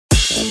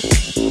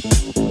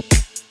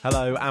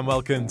Hello and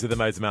welcome to the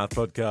Motormouth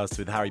podcast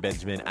with Harry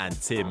Benjamin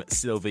and Tim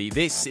Sylvie.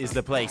 This is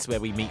the place where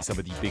we meet some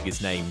of the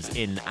biggest names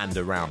in and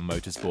around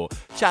motorsport,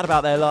 chat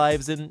about their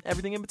lives and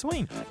everything in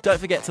between.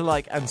 Don't forget to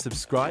like and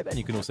subscribe, and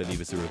you can also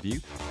leave us a review.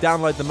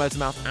 Download the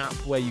Motormouth app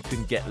where you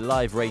can get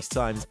live race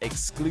times,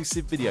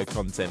 exclusive video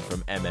content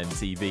from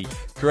MMTV,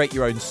 create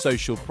your own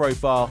social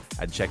profile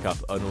and check up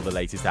on all the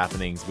latest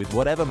happenings with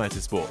whatever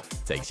motorsport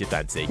takes your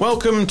fancy.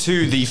 Welcome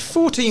to the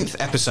 14th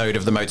episode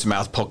of the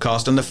Motormouth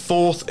podcast and the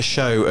fourth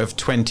show of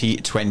 2020.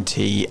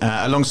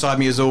 Alongside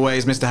me, as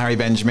always, Mr. Harry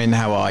Benjamin.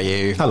 How are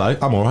you? Hello,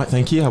 I'm all right,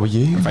 thank you. How are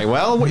you? Very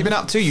well. What have you been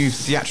up to, you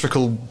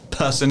theatrical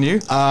person,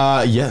 you?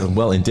 Yeah,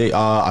 well, indeed.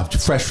 I'm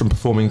fresh from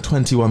performing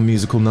 21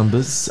 musical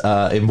numbers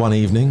in one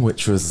evening,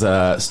 which was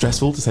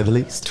stressful, to say the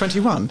least.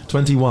 21?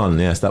 21,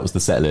 yes, that was the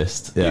set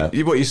list. Yeah.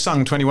 You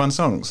sung 21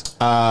 songs?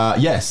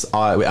 Yes,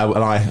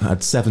 I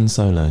had 7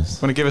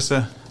 solos. Want to give us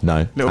a...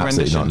 No, little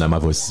absolutely rendition? not. No, my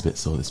voice is a bit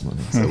sore this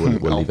morning, so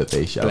we'll leave it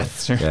be, shall we?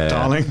 Bless you,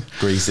 darling.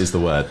 Grease is the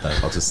word, though.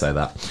 I'll just say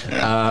that.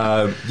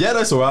 Yeah,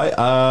 that's all right.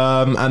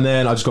 And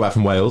then I just got back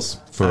from Wales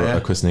for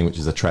a christening, which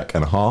is a trek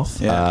and a half.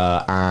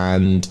 Yeah.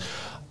 And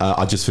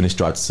I just finished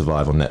Drive to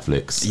Survive on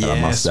Netflix. Yes, and I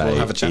must say, we'll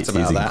have a chat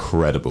about that. It's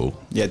incredible.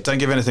 Yeah, don't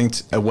give anything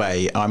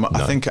away.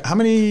 I think, how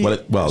many...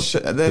 Well,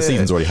 the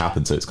season's already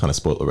happened, so it's kind of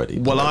spoiled already.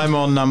 Well, I'm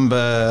on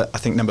number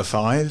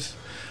 5.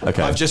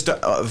 Okay. I've just,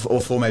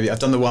 or 4 maybe, I've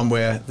done the one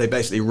where they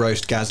basically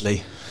roast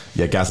Gasly.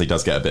 Yeah, Gasly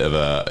does get a bit of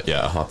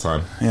a hard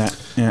time.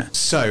 Yeah.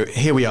 So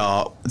here we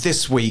are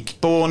this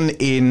week, born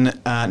in,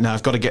 now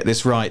I've got to get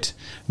this right,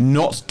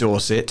 not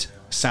Dorset,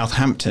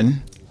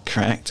 Southampton.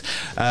 Correct.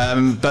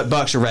 But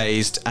Berkshire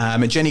raised.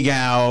 Jennie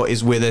Gow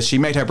is with us. She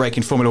made her break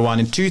in Formula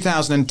 1 in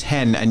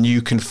 2010, and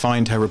you can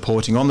find her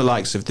reporting on the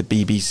likes of the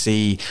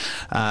BBC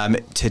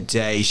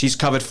today. She's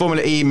covered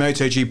Formula E,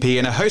 MotoGP,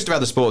 and a host of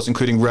other sports,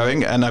 including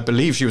rowing, and I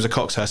believe she was a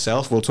Cox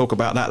herself. We'll talk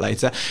about that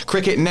later.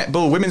 Cricket,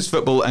 netball, women's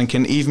football, and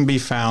can even be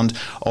found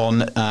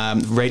on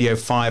Radio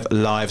 5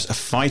 Live's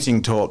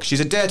Fighting Talk.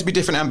 She's a Dare to be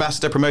Different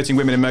ambassador promoting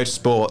women in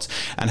motorsport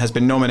and has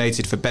been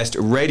nominated for Best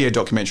Radio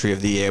Documentary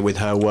of the Year with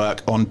her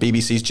work on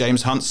BBC's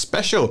James Hunt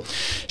special.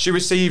 She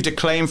received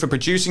acclaim for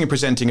producing and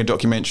presenting a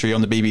documentary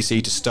on the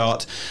BBC to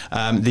start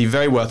the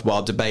very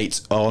worthwhile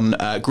debate on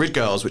Grid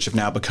Girls, which have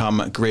now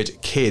become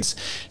Grid Kids.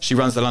 She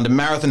runs the London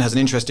Marathon, has an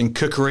interest in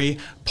cookery,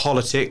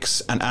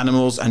 politics and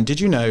animals, and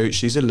did you know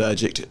she's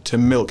allergic to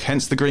milk,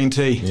 hence the green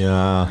tea?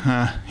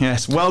 Yeah.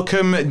 Yes.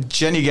 Welcome,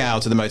 Jennie Gow,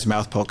 to the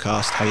Motormouth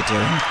podcast. How you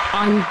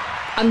doing?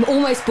 I'm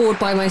almost bored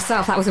by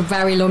myself. That was a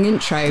very long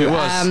intro. It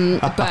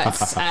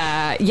was.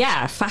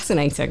 Yeah,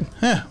 fascinating.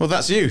 Yeah, well,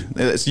 that's you.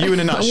 It's you in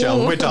a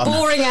nutshell. We're done.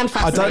 Boring and I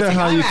fascinating. don't know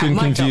how you can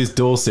confuse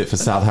Dorset for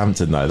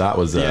Southampton, though. That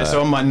was... Yeah,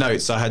 so on my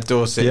notes, I had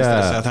Dorset instead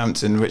of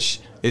Southampton, which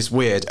is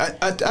weird.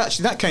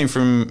 Actually, that came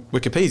from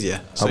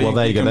Wikipedia. So well,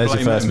 there you go. There's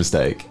your first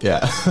mistake.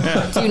 Yeah.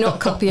 Do not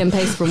copy and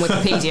paste from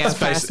Wikipedia.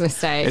 First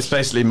mistake. It's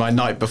basically my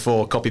night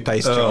before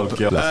copy-paste job.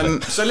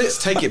 God. So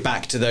let's take it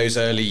back to those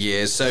early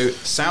years. So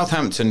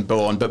Southampton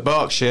born, but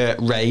Berkshire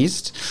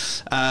raised,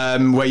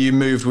 where you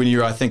moved when you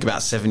were, I think,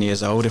 about 7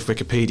 years old, if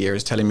Wikipedia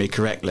is telling me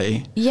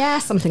correctly. Yeah,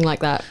 something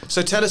like that.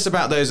 So tell us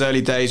about those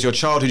early days, your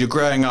childhood, your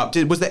growing up.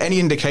 Was there any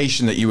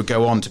indication that you would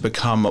go on to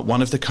become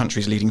one of the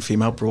country's leading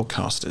female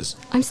broadcasters?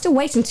 I'm still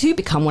waiting to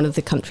become one of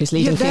the country's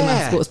leading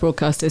female sports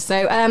broadcasters.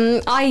 So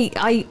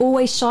I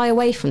always shy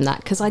away from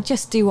that because I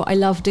just do what I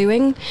love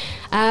doing.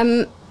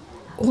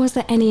 Was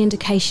there any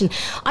indication?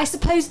 I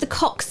suppose the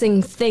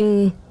coxing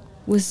thing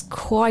was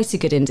quite a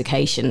good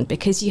indication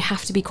because you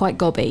have to be quite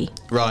gobby.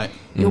 Right.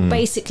 You're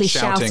basically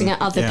shouting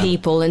at other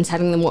people and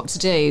telling them what to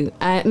do.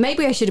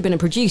 Maybe I should have been a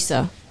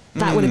producer.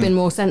 That would have been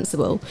more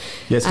sensible.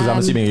 Yes, because I'm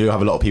assuming you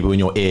have a lot of people in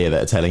your ear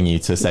that are telling you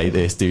to say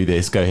this, do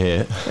this, go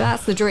here.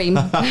 That's the dream.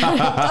 It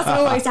doesn't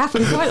always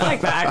happen quite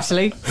like that,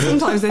 actually.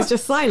 Sometimes there's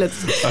just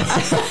silence.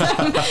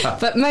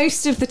 But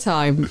most of the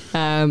time,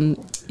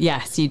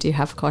 yes, you do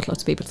have quite a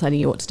lot of people telling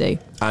you what to do.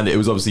 And it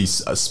was obviously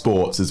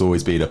sports has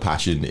always been a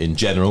passion in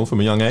general from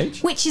a young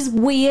age. Which is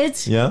weird.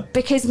 Yeah.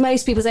 Because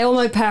most people say, oh,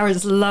 my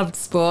parents loved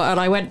sport and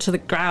I went to the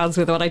grounds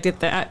with what I did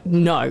there.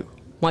 No.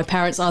 My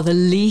parents are the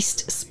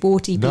least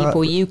sporty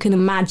people you can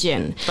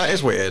imagine. That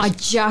is weird. I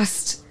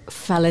just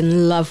fell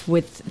in love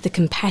with the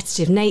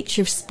competitive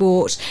nature of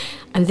sport.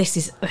 And this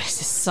is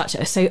such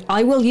a... So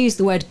I will use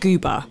the word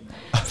goober.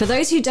 For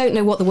those who don't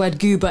know what the word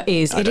goober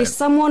is, it is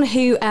someone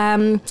who...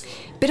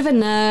 bit of a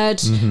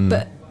nerd,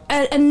 but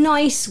a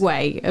nice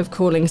way of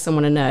calling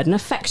someone a nerd. An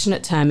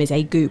affectionate term is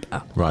a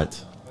goober.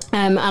 Right.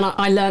 And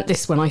I learnt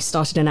this when I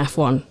started in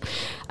F1.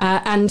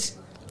 And...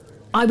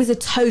 I was a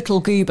total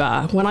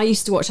goober. When I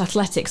used to watch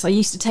athletics, I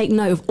used to take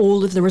note of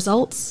all of the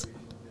results.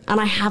 And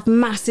I have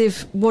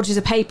massive wadges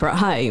of paper at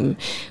home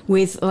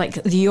with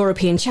like the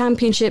European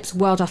Championships,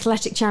 World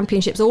Athletic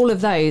Championships, all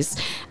of those,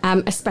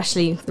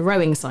 especially the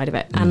rowing side of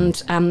it.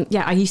 And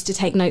I used to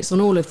take notes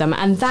on all of them.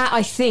 And that,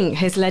 I think,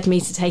 has led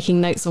me to taking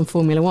notes on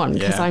Formula One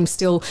because I'm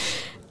still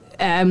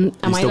am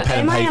I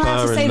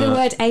allowed to say the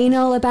word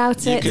anal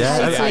about it?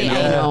 Totally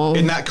anal.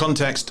 In that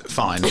context,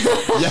 fine. Let's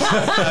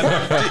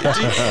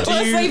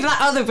leave that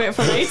other bit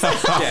for later.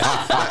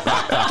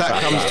 That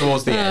comes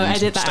towards the end.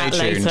 Edit that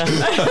Stay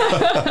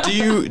out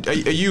tuned.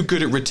 Are you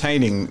good at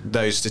retaining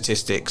those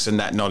statistics and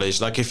that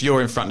knowledge? Like if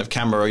you're in front of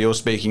camera or you're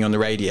speaking on the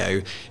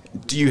radio,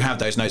 do you have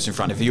those notes in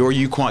front of you, or are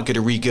you quite good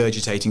at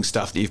regurgitating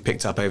stuff that you've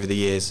picked up over the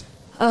years?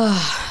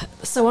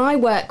 So I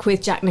work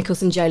with Jack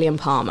Nicholson and Jolyon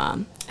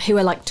Palmer, who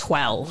are like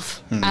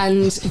 12,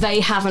 and they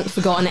haven't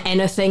forgotten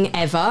anything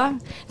ever.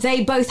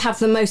 They both have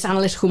the most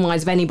analytical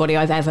minds of anybody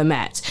I've ever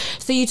met.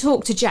 So you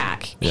talk to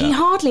Jack, he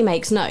hardly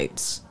makes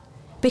notes,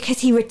 because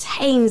he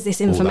retains this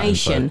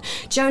information.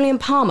 Jolyon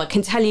Palmer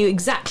can tell you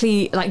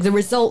exactly like the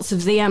results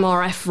of the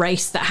MRF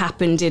race that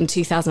happened in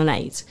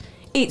 2008.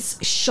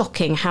 It's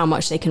shocking how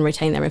much they can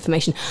retain their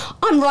information.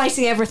 I'm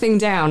writing everything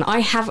down. I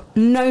have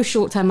no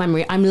short-term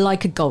memory. I'm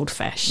like a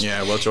goldfish.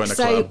 Yeah, well, join the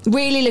club. So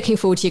really looking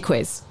forward to your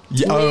quiz.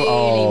 Yeah.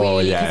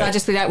 Really. Yeah. Because I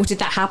just be like, well, did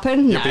that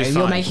happen? No,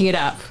 you're making it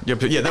up.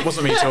 Yeah, that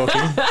wasn't me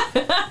talking.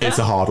 It's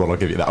a hard one, I'll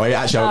give you that.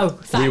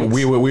 Actually,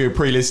 we were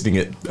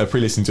pre-listening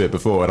to it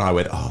before, and I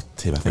went,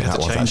 Tim, I think that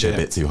one's actually a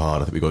bit too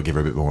hard. I think we've got to give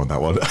her a bit more on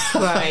that one.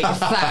 Right,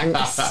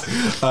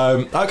 thanks.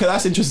 Okay,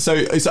 that's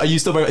interesting. So are you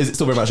is it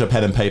still very much a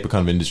pen and paper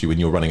kind of industry when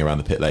you're running around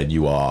the pit lane?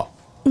 You are...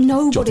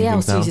 Nobody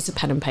else uses a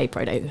pen and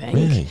paper, I don't think.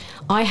 Really?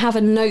 I have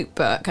a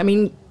notebook. I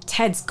mean,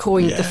 Ted's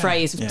coined the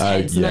phrase of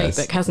Ted's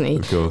notebook, hasn't he?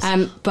 Of course.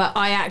 But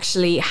I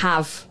actually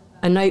have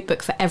a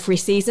notebook for every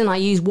season. I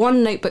use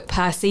one notebook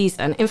per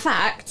season. In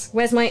fact,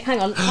 where's my... Hang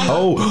on.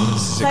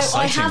 This is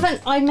so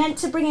I meant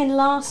to bring in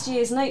last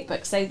year's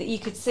notebook so that you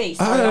could see.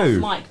 Sorry,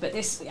 off mic, but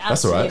this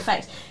adds to the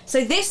effect. So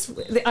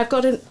I've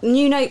got a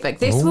new notebook.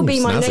 This will be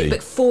my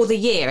notebook for the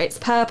year. It's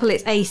purple,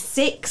 it's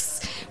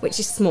A6, which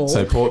is small.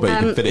 So poor, but you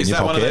can fit it in your pocket. Is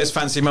that one of those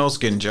fancy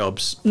moleskin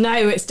jobs? No,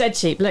 it's dead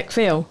cheap. Look,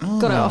 feel.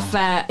 Got it off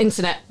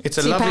internet. It's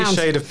a lovely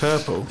shade of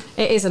purple.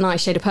 It is a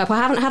nice shade of purple. I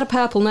haven't had a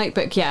purple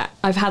notebook yet.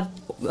 I've had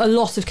a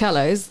lot of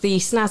colours. The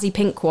snazzy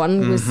pink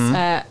one was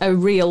a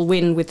real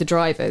win with the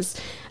drivers.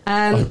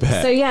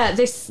 So yeah,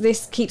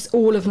 this keeps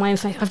all of my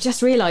information. I've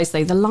just realised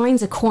though the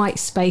lines are quite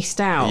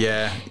spaced out.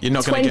 Yeah, you're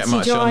not going to get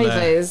much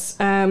drivers,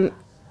 on there.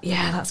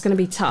 Yeah, that's going to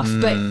be tough.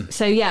 But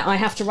so yeah, I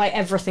have to write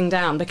everything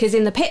down because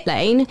in the pit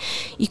lane,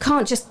 you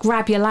can't just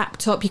grab your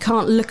laptop. You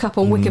can't look up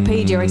on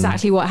Wikipedia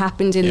exactly what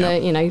happened in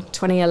the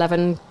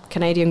 2011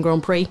 Canadian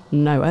Grand Prix.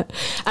 Know it.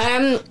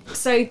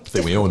 So I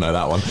think we all know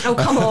that one. Oh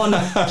come on!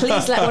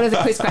 Please let one of the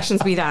quiz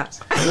questions be that.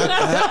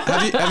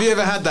 Have you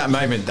ever had that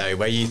moment though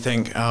where you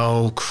think,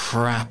 oh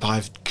crap,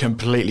 I've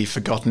completely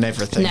forgotten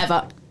everything?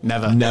 Never.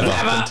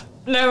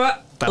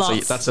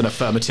 That's an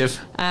affirmative.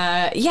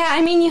 Yeah,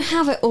 I mean, you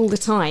have it all the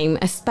time,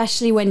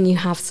 especially when you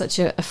have such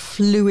a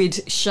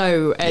fluid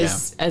show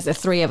as the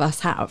three of us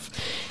have.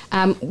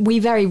 We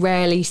very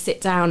rarely sit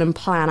down and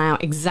plan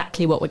out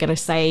exactly what we're going to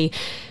say,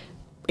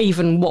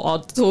 even what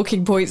our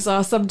talking points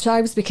are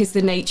sometimes, because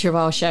the nature of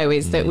our show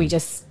is that we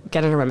just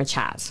get in a room and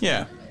chat.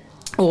 Yeah.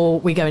 Or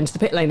we go into the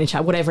pit lane and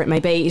chat, whatever it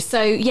may be.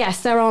 So,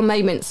 yes, there are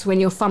moments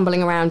when you're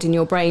fumbling around in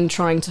your brain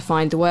trying to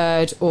find the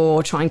word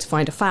or trying to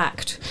find a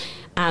fact,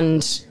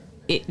 and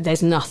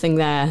there's nothing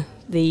there.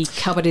 The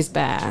cupboard is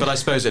bare. But I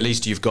suppose at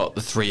least you've got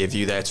the three of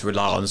you there to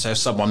rely on, so if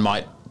someone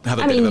might have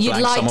a bit of a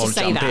blank, someone will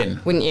jump in.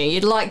 Wouldn't you?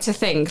 You'd like to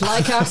think,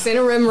 like us in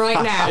a room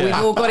right now, we've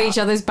all got each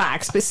other's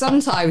backs, but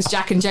sometimes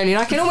Jack and Jolene,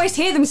 I can almost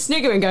hear them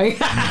sniggering going,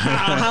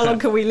 how long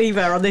can we leave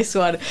her on this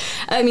one?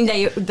 I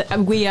mean,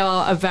 we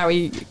are a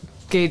very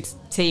good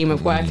team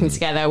of working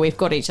together. We've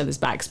got each other's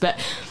backs, but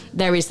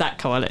there is that,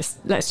 come on,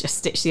 let's just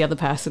stitch the other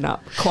person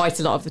up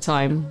quite a lot of the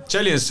time.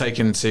 Julian's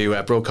taken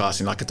to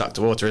broadcasting like a duck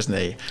to water, isn't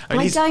he?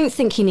 I don't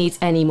think he needs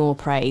any more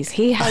praise.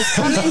 He has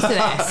come into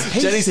this.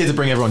 Jenny's here to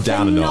bring everyone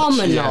down a notch.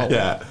 Phenomenal.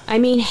 Yeah. I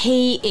mean,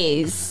 he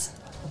is,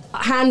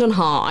 hand on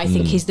heart, I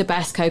think he's the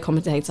best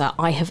co-commentator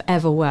I have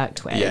ever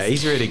worked with. Yeah,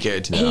 he's really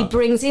good. He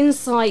brings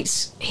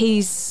insight.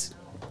 He's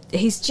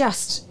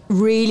just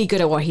really good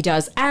at what he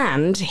does,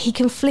 and he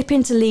can flip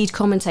into lead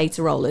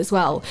commentator role as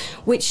well,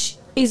 which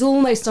is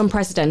almost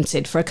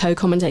unprecedented for a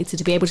co-commentator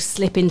to be able to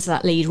slip into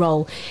that lead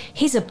role.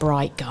 He's a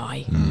bright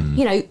guy.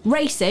 You know,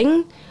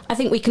 racing, I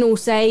think we can all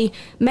say,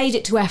 made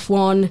it to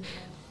F1,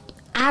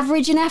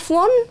 average in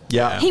F1.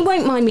 Yeah. He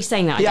won't mind me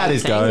saying that. He had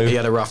his go. He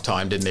had a rough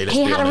time, didn't he? Let's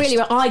be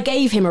honest. I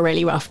gave him a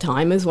really rough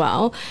time as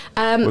well.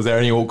 Was there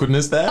any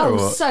awkwardness there?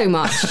 Oh, so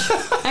much.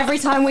 Every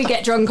time we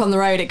get drunk on the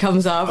road, it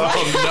comes up.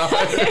 Oh,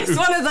 no. It's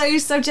one of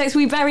those subjects.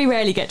 We very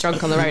rarely get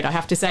drunk on the road, I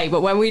have to say.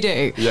 But when we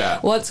do,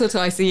 once or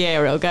twice a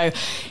year, it'll go,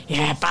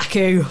 yeah,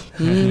 Baku.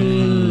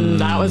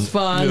 That was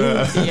fun.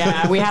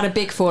 Yeah, we had a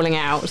big falling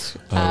out.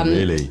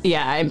 Really?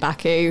 Yeah, in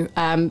Baku.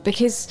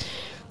 Because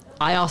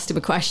I asked him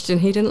a question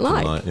he didn't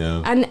like.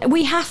 And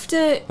we have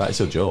to... That's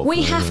your job.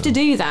 We have to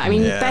do that. I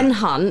mean, Ben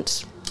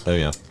Hunt... Oh,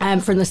 yeah.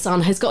 From The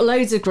Sun, has got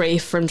loads of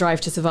grief from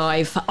Drive to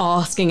Survive for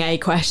asking a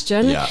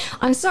question. Yeah.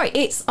 I'm sorry,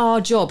 it's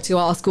our job to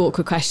ask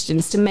awkward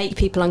questions, to make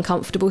people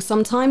uncomfortable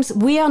sometimes.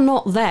 We are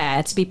not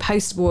there to be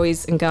poster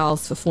boys and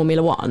girls for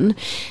Formula One.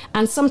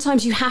 And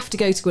sometimes you have to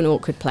go to an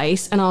awkward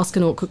place and ask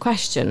an awkward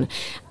question.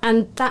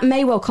 And that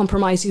may well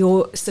compromise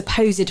your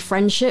supposed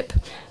friendship,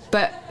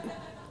 but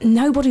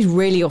nobody's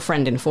really your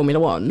friend in Formula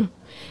One.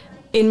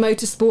 In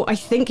motorsport, I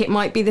think it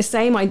might be the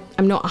same. I'm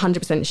not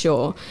 100%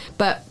 sure.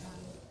 But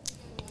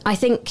I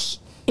think,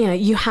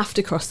 you have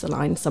to cross the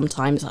line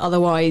sometimes.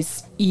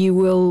 Otherwise, you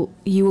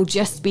will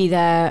just be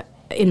there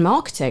in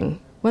marketing.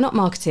 We're not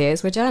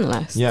marketeers, we're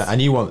journalists. Yeah,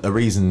 and you want a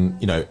reason,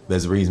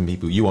 there's a reason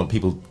you want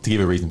people to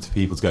give a reason for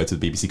people to go to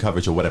the BBC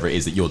coverage or whatever it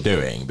is that you're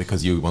doing,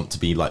 because you want to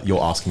be like,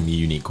 you're asking the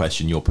unique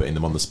question, you're putting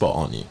them on the spot,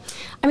 aren't you?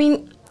 I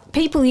mean,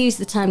 people use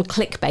the term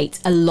clickbait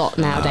a lot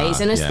nowadays,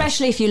 and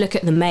especially if you look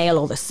at the Mail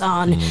or the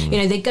Sun,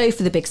 they go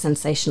for the big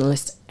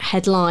sensationalist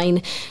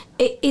headline.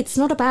 It's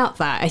not about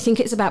that. I think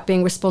it's about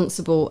being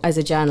responsible as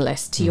a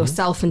journalist to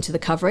yourself and to the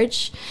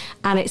coverage,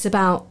 and it's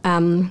about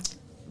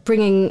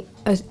bringing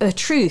a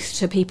truth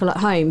to people at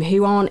home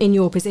who aren't in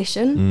your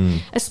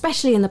position,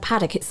 especially in the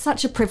paddock. It's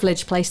such a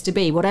privileged place to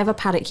be, whatever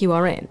paddock you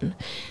are in,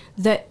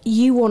 that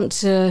you want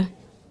to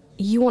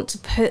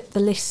put the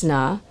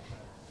listener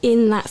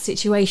in that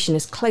situation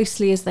as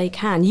closely as they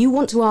can. You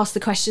want to ask the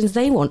questions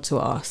they want to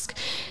ask.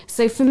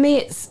 So for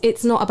me,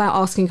 it's not about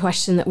asking a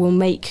question that will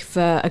make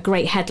for a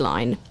great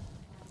headline.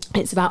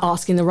 It's about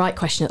asking the right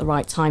question at the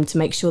right time to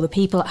make sure the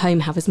people at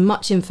home have as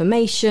much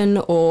information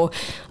or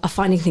are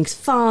finding things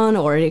fun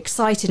or are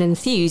excited and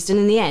enthused, and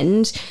in the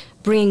end,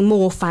 bringing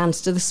more fans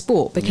to the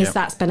sport, because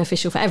that's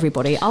beneficial for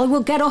everybody. I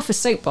will get off a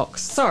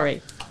soapbox.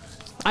 Sorry.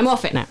 I'm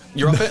off it now.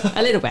 You're off it?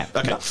 A little bit.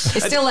 Okay.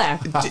 It's still there.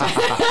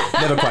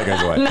 Never quite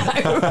goes away.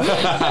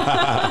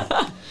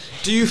 No.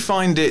 Do you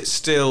find it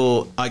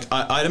still...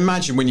 I'd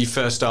imagine when you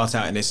first start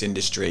out in this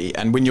industry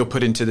and when you're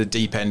put into the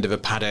deep end of a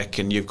paddock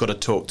and you've got to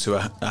talk to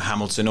a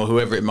Hamilton or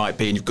whoever it might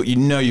be, and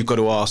you've got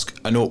to ask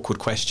an awkward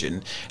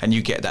question, and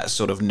you get that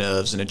sort of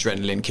nerves and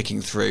adrenaline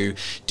kicking through.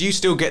 Do you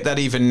still get that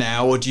even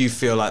now, or do you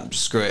feel like,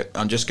 screw it,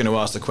 I'm just going to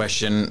ask the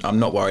question, I'm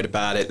not worried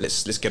about it,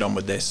 let's get on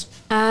with this?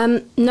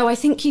 No, I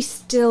think you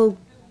still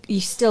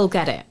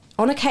get it.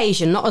 On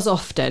occasion, not as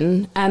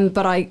often,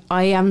 but I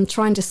am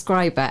trying to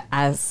describe it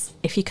as,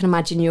 if you can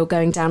imagine you're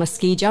going down a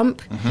ski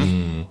jump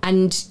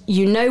and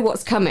you know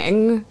what's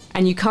coming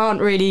and you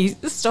can't really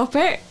stop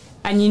it,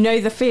 and you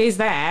know the fear's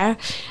there,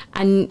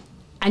 and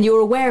you're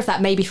aware of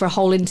that maybe for a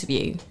whole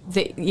interview,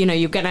 that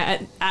you're gonna,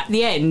 at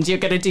the end, you're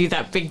gonna do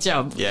that big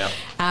jump. Yeah.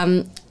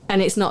 And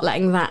it's not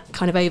letting that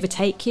kind of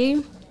overtake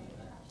you.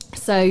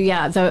 So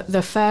yeah,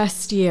 the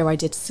first year I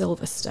did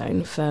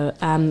Silverstone for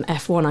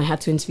F1, I had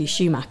to interview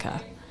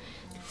Schumacher.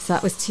 So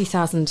that was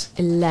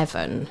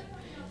 2011.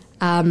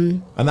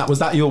 And what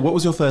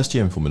was your first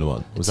year in Formula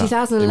One?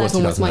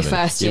 2011 was my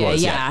first year,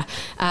 yeah.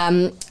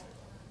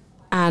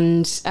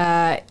 And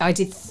I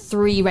did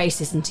 3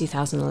 races in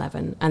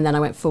 2011, and then I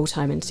went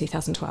full-time in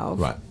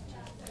 2012. Right.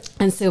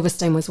 And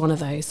Silverstone was one of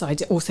those. So I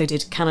also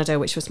did Canada,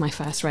 which was my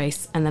first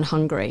race, and then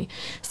Hungary.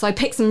 So I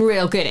picked some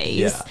real goodies.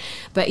 Yeah.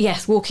 But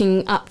yes,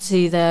 walking up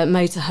to the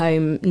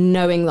motorhome,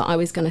 knowing that I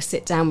was going to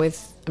sit down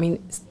with,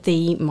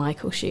 the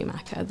Michael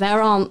Schumacher.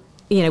 There aren't,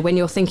 when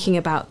you're thinking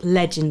about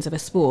legends of a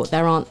sport,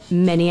 there aren't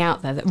many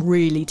out there that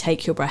really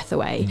take your breath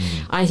away.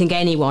 I think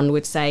anyone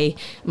would say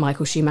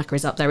Michael Schumacher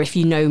is up there. If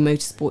you know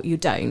motorsport, you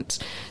don't.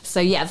 So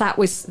yeah, that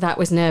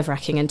was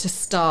nerve-wracking. And to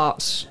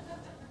start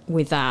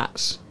with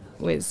that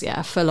was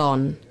full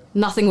on.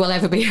 Nothing will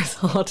ever be as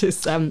hard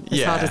as that.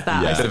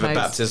 A bit of a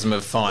baptism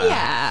of fire.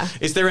 Yeah.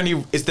 Is there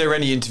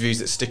any interviews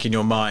that stick in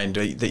your mind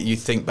that you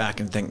think back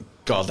and think,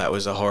 God, that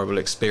was a horrible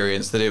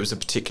experience, that it was a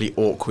particularly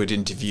awkward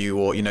interview,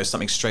 or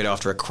something straight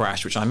after a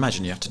crash, which I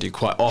imagine you have to do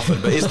quite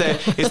often? But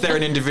is there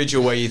an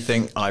individual where you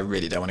think, I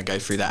really don't want to go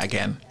through that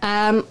again?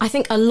 I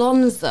think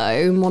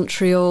Alonso,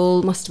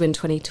 Montreal, must have been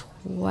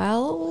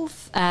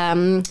 2012,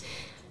 and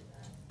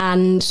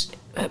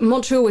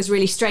Montreal was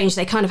really strange.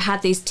 They kind of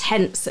had these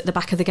tents at the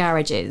back of the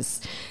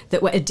garages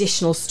that were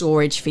additional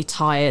storage for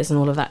tyres and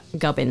all of that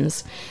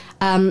gubbins.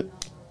 And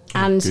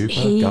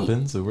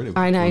Gubbins are really...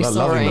 I know,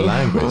 sorry. Loving the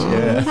language,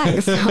 yeah.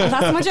 Thanks,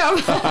 that's my job.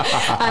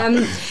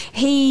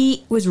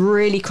 He was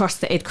really cross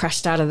that he'd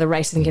crashed out of the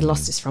race. I think he'd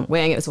lost his front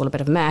wing. It was all a bit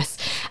of a mess.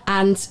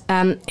 And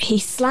he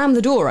slammed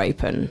the door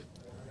open,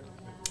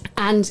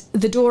 and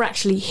the door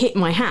actually hit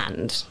my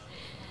hand.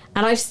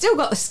 And I've still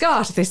got the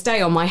scar to this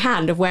day on my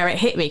hand of where it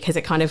hit me, because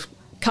it kind of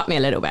cut me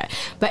a little bit.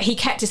 But he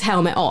kept his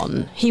helmet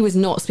on. He was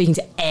not speaking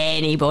to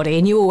anybody,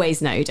 and you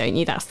always know, don't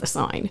you? That's the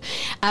sign.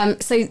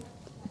 So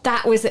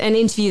that was an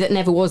interview that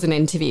never was an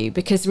interview,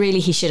 because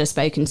really he should have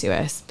spoken to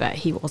us, but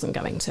he wasn't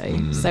going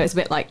to. So it's a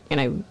bit like,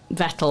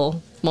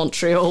 Vettel,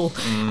 Montreal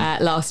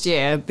last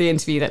year, the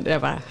interview that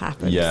never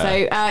happened.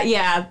 Yeah.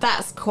 So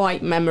that's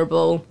quite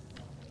memorable.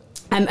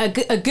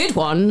 A good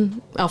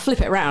one, I'll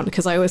flip it around,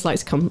 because I always like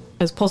to come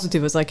as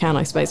positive as I can,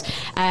 I suppose.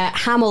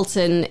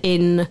 Hamilton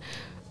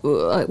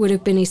it would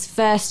have been his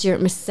first year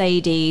at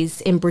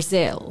Mercedes in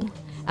Brazil.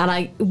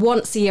 And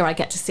once a year I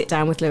get to sit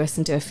down with Lewis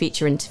and do a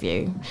feature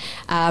interview.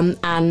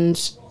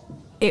 And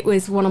it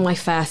was one of my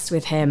first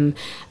with him.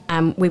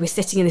 We were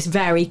sitting in this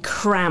very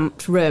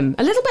cramped room,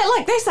 a little bit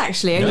like this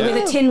actually, only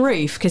with a tin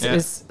roof because it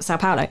was Sao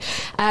Paulo.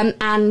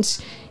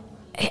 And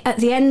at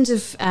the end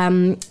of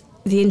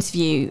the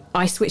interview,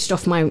 I switched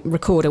off my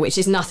recorder, which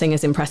is nothing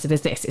as impressive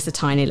as this. It's a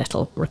tiny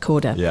little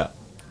recorder. Yeah.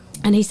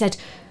 And he said,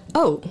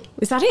 "Oh,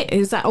 is that it?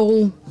 Is that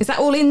all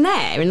in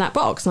there, in that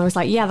box?" And I was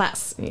like, yeah,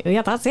 that's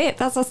it.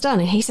 That's us done.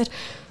 And he said,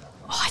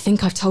 "Oh, I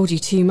think I've told you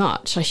too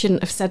much. I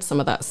shouldn't have said some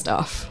of that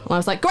stuff." And I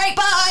was like, "Great,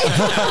 bye!"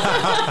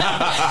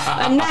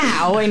 And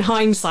now, in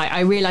hindsight,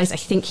 I realise I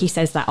think he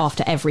says that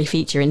after every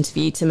feature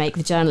interview to make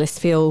the journalists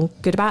feel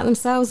good about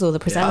themselves or the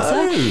presenter.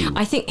 Oh.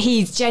 I think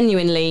he's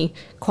genuinely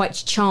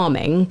quite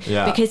charming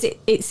because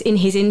it's in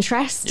his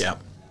interest. Yeah.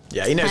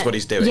 Yeah, he knows what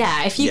he's doing.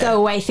 Yeah, if you go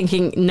away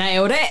thinking,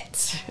 nailed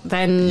it,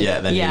 then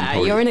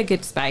you're in a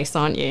good space,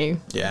 aren't you?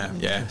 Yeah.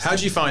 How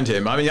did you find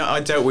him? I mean, I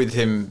dealt with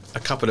him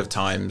a couple of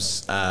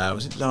times.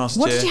 Was it last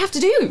year? What did you have to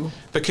do?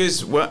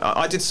 Because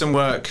I did some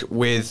work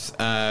with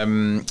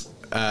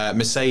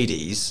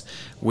Mercedes,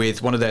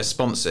 with one of their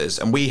sponsors,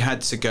 and we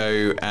had to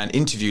go and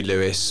interview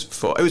Lewis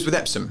it was with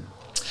Epsom.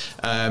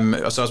 So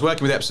I was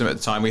working with Epsom at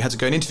the time. We had to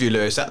go and interview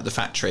Lewis at the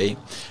factory,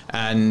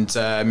 and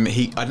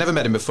I'd never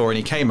met him before, and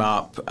he came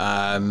up,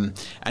 and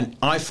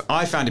I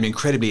found him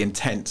incredibly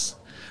intense.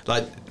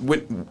 Like,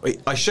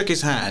 I shook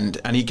his hand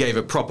and he gave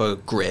a proper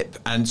grip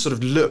and sort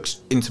of looked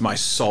into my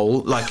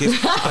soul. Like,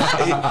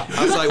 I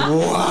was like,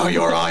 "Wow,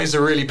 your eyes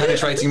are really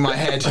penetrating my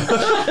head."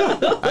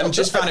 And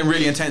just found him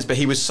really intense, but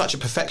he was such a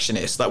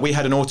perfectionist. Like, we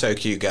had an auto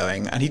cue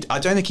going, and I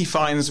don't think he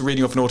finds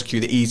reading off an auto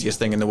cue the easiest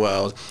thing in the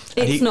world.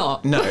 It's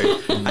not. No.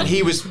 And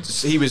he was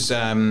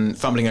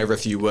fumbling over a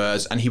few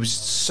words, and he was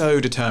so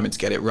determined to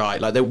get it right.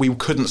 Like, that we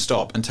couldn't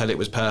stop until it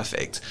was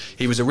perfect.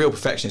 He was a real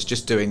perfectionist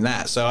just doing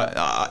that.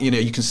 So,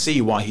 you can see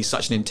why he's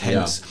such an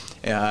intense,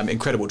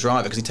 incredible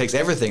driver, because he takes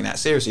everything that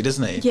seriously,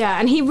 doesn't he? Yeah,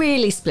 and he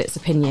really splits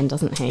opinion,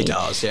 doesn't he? He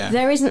does, yeah.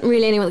 There isn't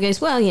really anyone that goes,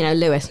 "Well,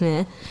 Lewis,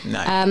 meh."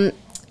 No.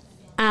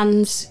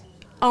 And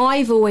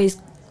I've always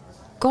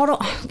got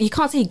on, you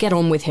can't say you get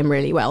on with him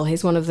really well.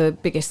 He's one of the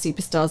biggest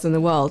superstars in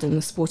the world in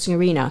the sporting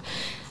arena.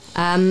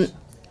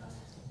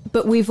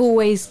 But we've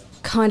always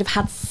kind of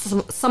had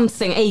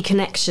a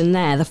connection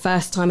there. The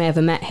first time I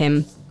ever met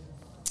him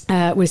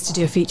was to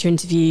do a feature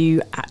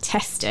interview at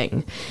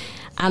testing.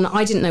 And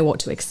I didn't know what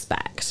to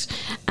expect.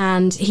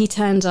 And he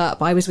turned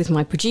up, I was with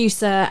my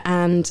producer,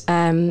 and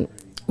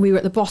we were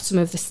at the bottom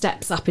of the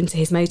steps up into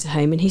his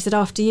motorhome, and he said,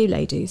 "After you,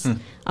 ladies." And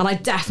I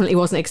definitely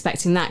wasn't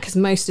expecting that, because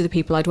most of the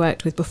people I'd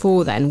worked with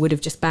before then would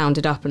have just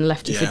bounded up and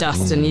left you for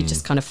dust, and you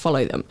just kind of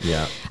follow them.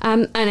 Yeah.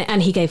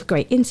 And he gave a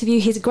great interview.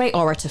 He's a great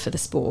orator for the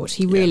sport.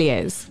 He really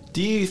is.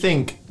 Do you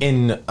think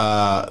in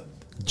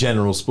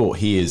general sport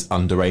he is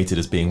underrated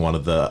as being one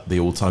of the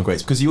all-time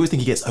greats? Because you always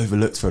think he gets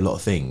overlooked for a lot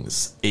of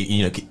things,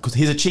 because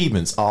his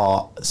achievements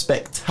are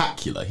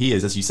spectacular. He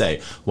is, as you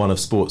say, one of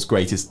sport's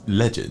greatest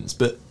legends,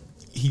 but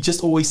he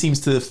just always seems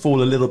to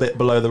fall a little bit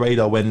below the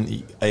radar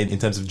when in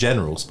terms of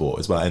general sport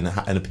as well,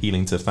 and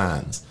appealing to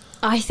fans.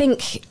 I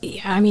think,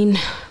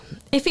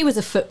 if he was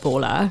a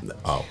footballer,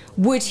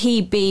 would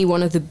he be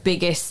one of the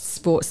biggest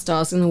sports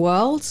stars in the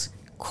world?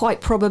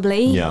 Quite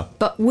probably. Yeah.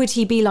 But would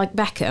he be like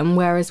Beckham,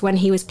 whereas when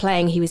he was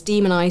playing, he was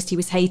demonised, he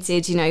was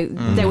hated,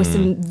 there were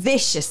some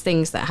vicious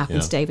things that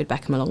happened to David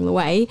Beckham along the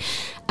way.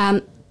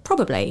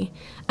 Probably.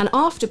 And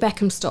after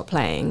Beckham stopped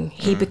playing,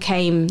 he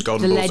became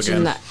the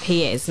legend that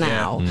he is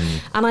now. Yeah.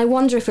 And I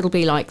wonder if it'll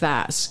be like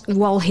that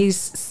while he's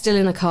still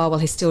in a car, while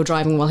he's still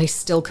driving, while he's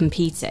still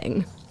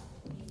competing.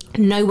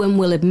 No one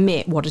will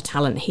admit what a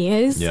talent he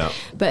is. Yeah.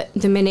 But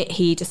the minute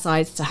he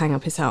decides to hang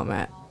up his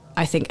helmet,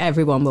 I think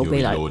everyone will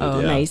be like,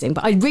 lauded, amazing.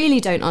 But I really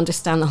don't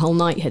understand the whole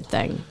knighthood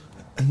thing.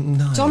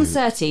 No. John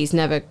Surtees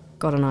never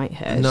got a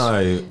knighthood.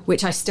 No.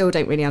 Which I still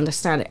don't really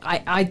understand.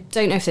 I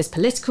don't know if there's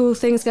political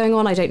things going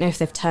on. I don't know if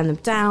they've turned them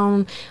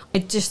down. I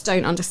just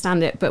don't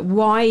understand it. But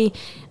why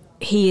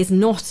he is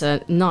not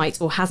a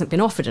knight or hasn't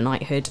been offered a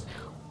knighthood,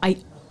 I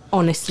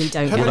honestly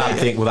don't know.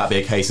 Will that be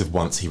a case of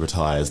once he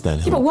retires then?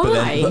 Yeah, but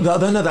why?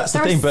 No, that's the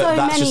thing. But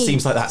that just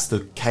seems like that's the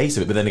case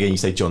of it. But then again, you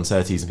say John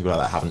Surtees and people like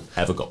that haven't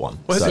ever got one.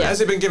 Well,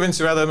 has it been given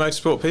to other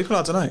motorsport people?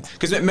 I don't know.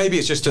 Because maybe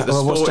it's just that the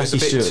sport is a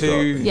bit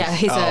too...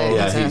 Jackie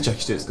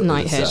Stewart's got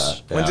knighthood.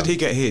 When did he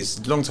get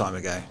his? Long time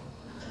ago.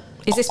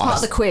 Is this part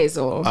of the quiz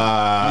or?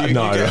 No. You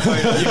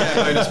get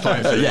a bonus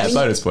point for this.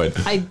 Bonus point.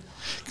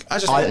 I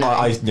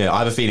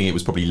have a feeling it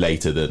was probably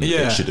later than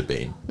it should have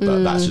been, but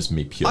that's just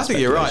me pure. I think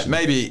you're right.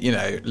 Maybe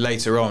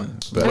later on,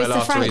 but well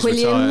after Frank he's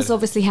Williams retired.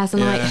 obviously has a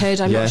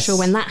knighthood. I'm not sure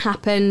when that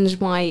happened.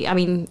 Why? I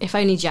mean, if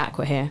only Jack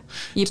were here.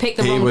 You picked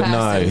the wrong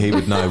person. He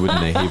would know,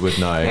 wouldn't he? He would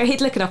know.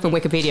 He'd look it up on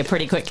Wikipedia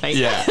pretty quickly.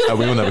 Yeah,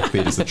 we all know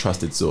Wikipedia's a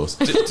trusted source.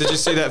 Did you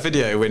see that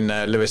video when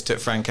Lewis took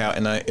Frank out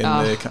in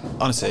the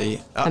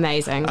honestly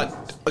amazing. I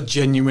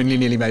genuinely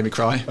nearly made me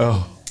cry.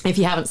 Oh. If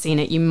you haven't seen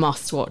it, you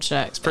must watch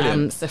it. It's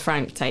brilliant. So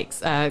Frank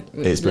takes,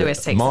 It's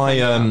Lewis takes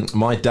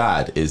my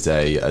dad is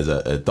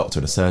a doctor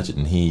and a surgeon,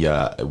 and he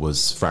was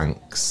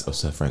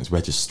Sir Frank's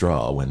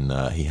registrar when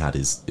he had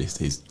his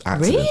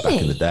accident back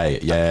in the day.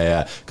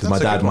 Yeah. Because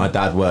my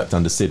dad worked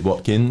under Sid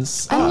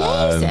Watkins.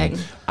 Amazing.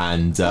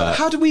 And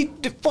how do we?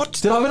 What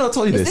did I not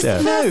tell you Is this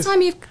the first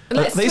time you've?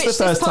 Let's switch this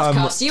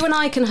podcast. You and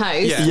I can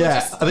host.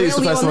 Yeah, I think it's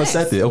the first time I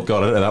said it. Oh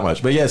God, I don't know that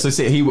much. But yeah, so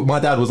my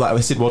dad was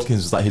like, Sid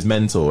Watkins was like his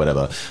mentor or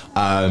whatever,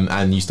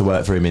 and used to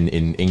work for him in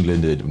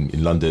England,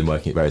 in London,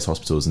 working at various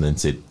hospitals, and then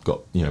Sid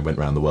went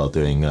around the world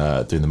doing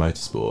the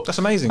motorsport. That's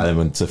amazing. And then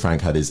when Sir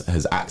Frank had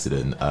his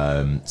accident,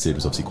 Sid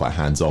was obviously quite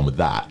hands on with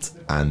that,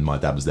 and my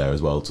dad was there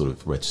as well, sort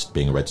of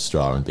being a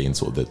registrar and being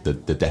sort of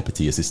the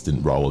deputy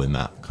assistant role in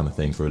that kind of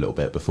thing for a little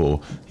bit before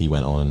he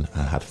went on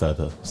and had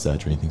further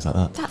surgery and things like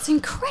that. That's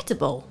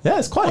incredible. Yeah,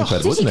 it's quite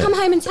incredible, Did he isn't come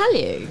it? home and tell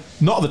you?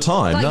 Not at the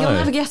time, Like, no. you'll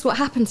never guess what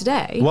happened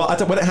today. Well,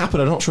 when it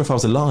happened, I'm not sure if I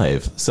was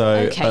alive. So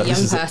Okay,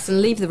 young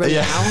person, leave the room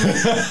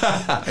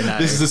now.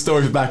 This is a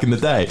story from back in the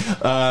day.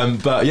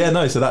 But yeah,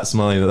 no. So that's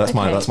my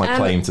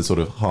claim to sort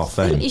of half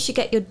I fame. think you should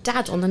get your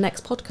dad on the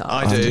next podcast.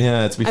 I do.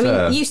 Yeah, to be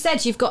fair. mean, you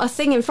said you've got a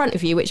thing in front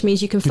of you, which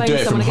means you can phone do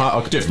it someone from again.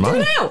 I could do it from Do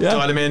mine. it now. Yeah.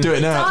 Dial him in. Do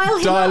it now.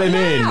 Dial him him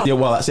in. now. Yeah,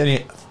 well, that's the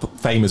only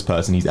famous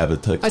person he's ever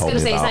told me I was going to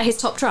say, is about. that his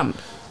top trump?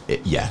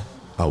 Yeah.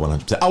 Oh,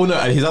 100%. Oh, no,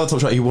 his other top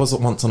shot, he was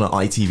once on an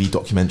ITV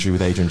documentary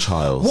with Adrian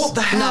Childs. What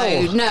the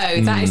hell?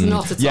 No, that is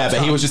not a top Yeah, but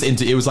trump. he was just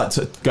into. It was like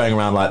going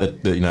around like he's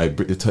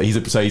a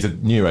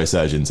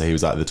neurosurgeon, so he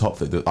was like the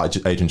top.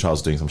 Adrian Childs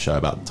was doing some show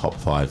about the top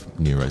 5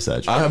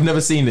 neurosurgeons. I have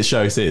never seen this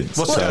show since.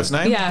 What's his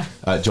name? Yeah.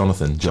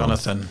 Jonathan.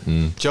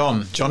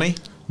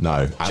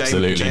 No,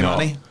 absolutely Jay not.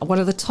 Money? One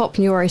of the top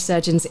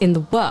neurosurgeons in the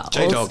world.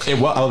 J-Dog. There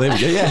we go.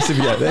 Yes,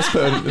 let's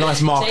put a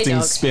nice marketing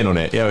J-Dog. spin on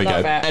it. Here we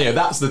Love go. it. Anyway,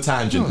 that's the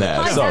tangent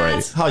there. Hi, Sorry.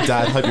 Dad. Hi,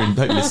 Dad. Hope you're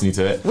listening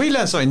to it. We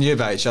learn something new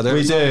about each other.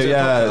 We do,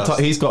 yeah. Podcast.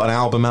 He's got an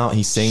album out.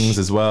 He sings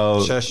as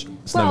well. Shush.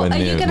 It's Well, nowhere are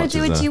near you as going to much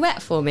do a as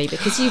duet for me?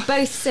 Because you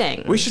both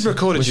sing. We should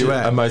record a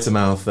duet. A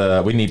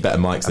Motormouth. We need better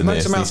mics than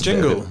this. Motormouth Needs a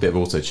jingle. bit of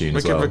auto-tune We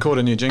as could well. record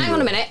a new jingle. Hang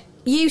on a minute.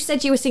 You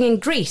said you were singing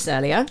Grease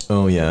earlier.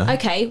 Oh, yeah.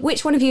 Okay,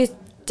 which one of you is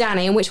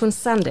Danny and which one's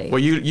Sandy? Well,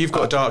 you've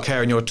got dark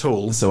hair and you're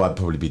tall. So I'd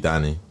probably be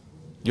Danny.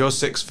 You're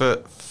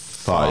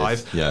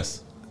 6'5".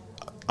 Yes.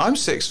 I'm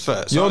 6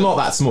 foot. So You're not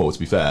that small, to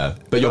be fair,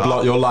 but you're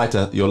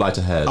lighter. You're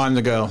lighter haired. I'm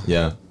the girl.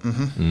 Yeah.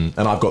 And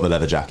I've got the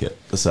leather jacket.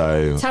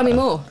 So Tell me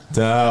more.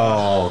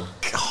 Oh,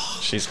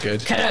 She's good.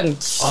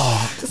 that's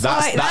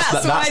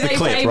why the they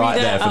clip pay me right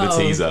there for the oh,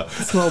 teaser.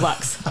 Small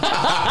bucks. Let's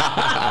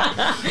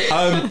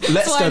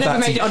That's why go I never back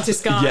made to, it onto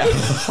Sky.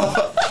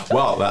 Yeah.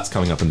 Well, that's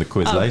coming up in the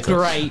quiz later.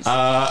 Great.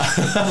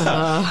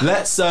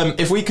 Let's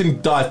if we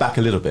can dive back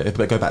a little bit,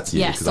 but go back to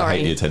you Yeah, because I sorry.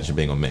 hate the attention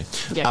being on me.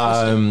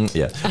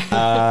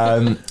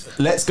 Yeah,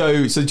 Let's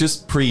go. So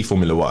just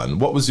pre-Formula One,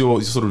 what was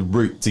your sort of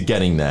route to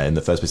getting there in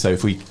the first place? So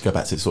if we go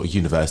back to sort of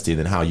university and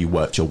then how you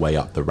worked your way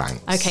up the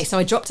ranks. Okay, so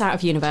I dropped out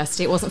of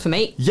university. It wasn't for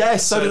me.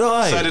 Yes, so did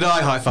I. So did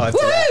I. High five. to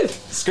Woo! that.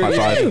 Screw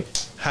High you.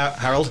 five.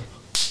 Harold.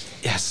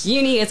 Yes.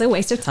 Uni is a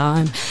waste of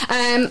time.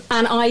 And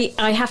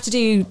I have to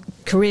do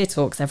career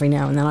talks every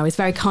now and then. I was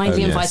very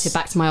kindly Oh, yes. invited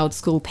back to my old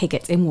school,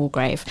 Pigott in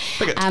Walgrave.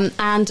 Pigott.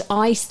 And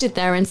I stood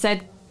there and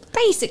said,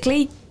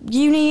 basically,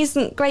 uni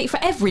isn't great for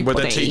everybody.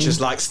 Were the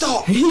teachers like,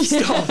 stop,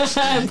 stop.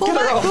 pull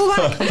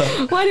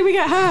back. Why did we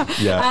get her?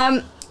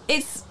 Yeah.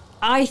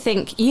 I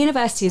think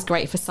university is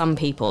great for some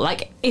people.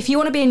 Like, if you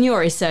want to be a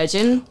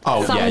neurosurgeon, Oh,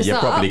 yeah, thumbs you're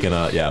up. probably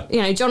going to, yeah.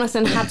 You know,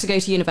 Jonathan had to go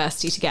to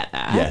university to get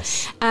there.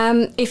 Yes.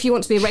 If you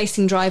want to be a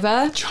racing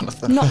driver,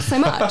 Jonathan. not so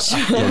much.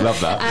 I love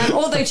that.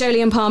 Although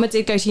Jolie and Palmer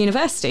did go to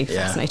university.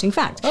 Yeah. Fascinating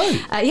fact.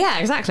 Oh. Yeah,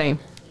 exactly.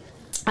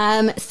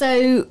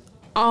 So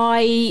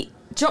I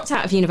dropped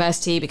out of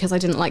university because I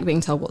didn't like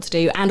being told what to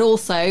do, and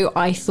also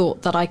I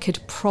thought that I could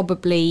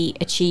probably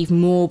achieve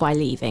more by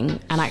leaving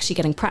and actually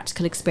getting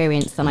practical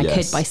experience than I Yes.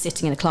 could by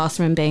sitting in a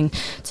classroom being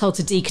told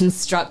to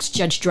deconstruct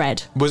Judge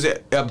Dredd. Was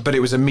it? But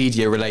it was a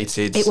media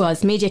related. It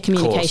was media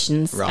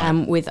communications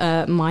Right. with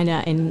a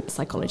minor in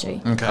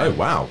psychology. Okay. Oh,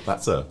 wow.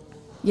 That's a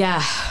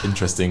Yeah.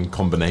 interesting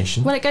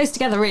combination. Well, it goes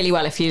together really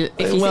well if you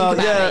Well, think about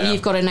yeah. it.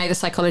 You've got to know the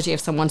psychology of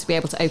someone to be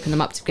able to open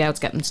them up, to be able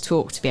to get them to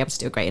talk, to be able to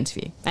do a great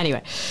interview.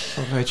 Anyway,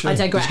 Oh, very true. I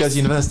digress. Did you go to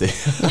university?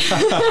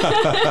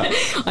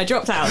 I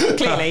dropped out,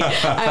 clearly.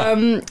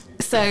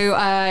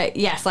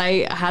 Yes,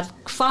 I had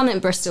fun in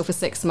Bristol for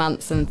 6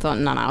 months and thought,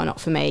 no, not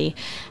for me.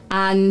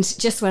 And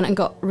just went and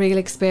got real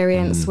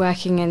experience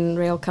working in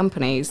real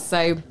companies.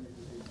 So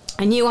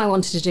I knew I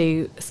wanted to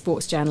do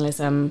sports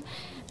journalism.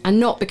 And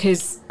not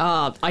because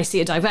I see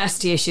a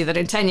diversity issue that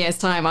in 10 years'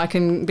 time I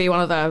can be one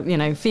of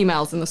the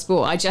females in the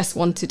sport. I just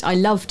I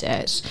loved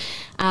it.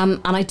 And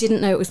I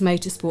didn't know it was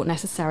motorsport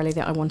necessarily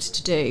that I wanted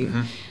to do.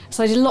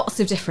 So I did lots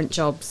of different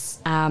jobs.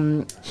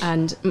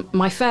 And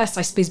my first,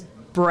 I suppose,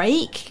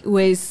 break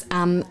was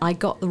I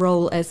got the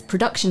role as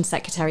production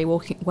secretary,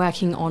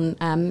 working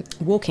on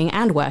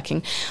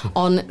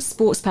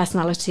Sports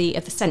Personality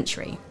of the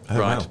Century. Oh,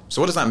 right. Wow.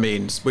 So what does that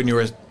mean when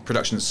you're a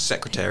production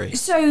secretary?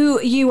 So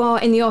you are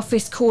in the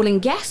office calling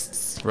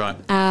guests, right?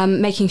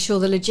 Making sure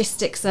the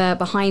logistics are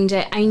behind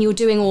it, and you're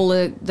doing all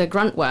the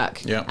grunt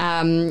work.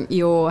 Yeah.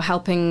 You're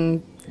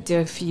helping do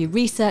a few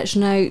research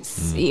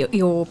notes.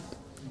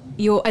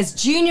 You're as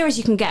junior as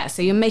you can get,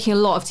 so you're making a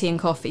lot of tea and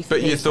coffee for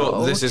people. You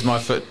thought, this is my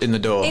foot in the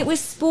door. It was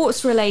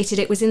sports related.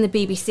 It was in the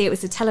BBC. It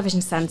was the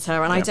television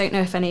centre, and I don't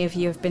know if any of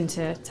you have been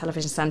to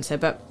television centre,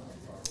 but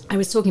I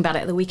was talking about it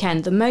at the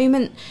weekend. The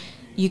moment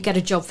you get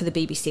a job for the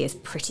BBC is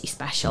pretty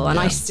special, and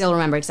I still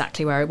remember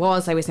exactly where I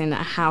was. I was in a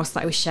house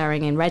that I was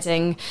sharing in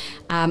Reading.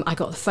 I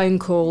got the phone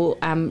call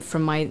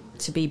from my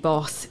to-be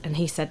boss, and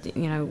he said,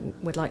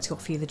 would like to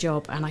offer you the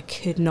job, and I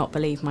could not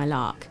believe my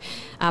luck.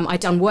 I'd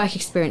done work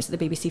experience at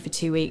the BBC for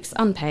 2 weeks,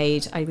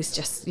 unpaid. I was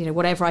just,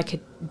 whatever I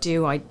could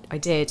do, I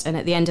did. And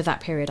at the end of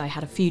that period, I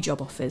had a few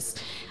job offers,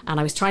 and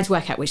I was trying to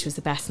work out which was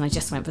the best, and I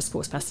just went for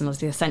Sports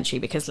Personality of the Century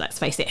because, let's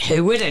face it,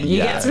 who wouldn't? You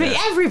get to meet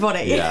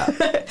everybody.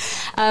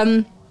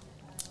 Yeah.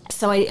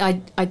 So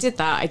I did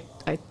that.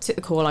 I took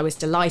the call. I was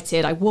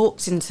delighted. I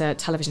walked into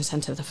Television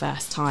Centre for the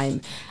first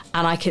time,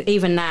 and I could,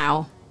 even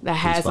now, the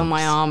hairs on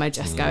my arm are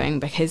just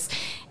going, because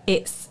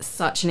it's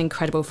such an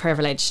incredible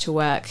privilege to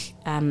work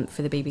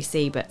for the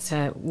BBC, but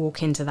to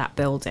walk into that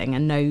building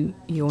and know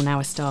you're now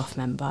a staff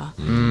member.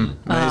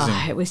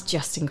 Amazing. It was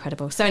just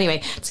incredible. So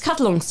anyway, to cut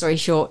a long story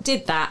short,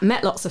 did that,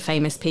 met lots of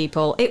famous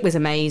people. It was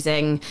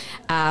amazing,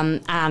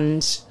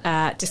 and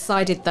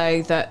decided,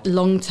 though, that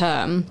long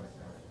term,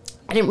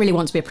 I didn't really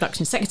want to be a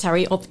production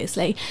secretary,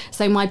 obviously.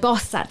 So my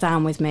boss sat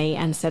down with me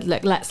and said,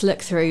 look, let's look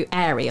through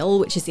Ariel,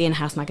 which is the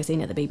in-house magazine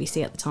at the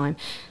BBC at the time.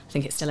 I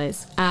think it still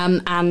is.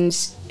 And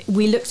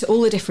we looked at all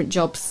the different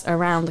jobs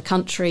around the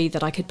country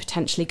that I could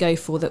potentially go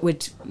for that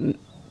would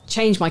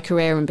change my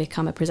career and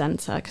become a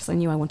presenter, because I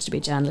knew I wanted to be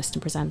a journalist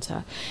and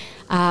presenter.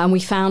 And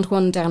we found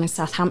one down in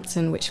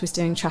Southampton, which was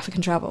doing traffic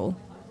and travel.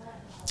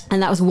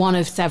 And that was one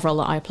of several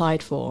that I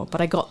applied for,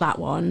 but I got that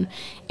one.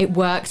 It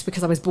worked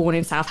because I was born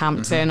in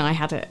Southampton. I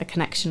had a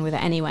connection with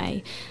it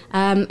anyway.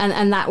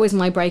 And that was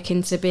my break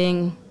into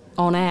being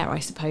on air, I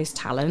suppose,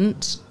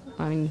 talent.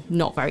 I mean,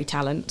 not very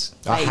talent.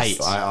 I hate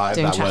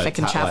doing traffic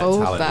and travel.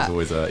 Talent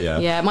is always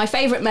yeah, my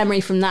favourite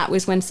memory from that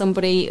was when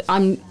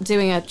I'm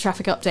doing a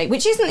traffic update,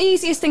 which isn't the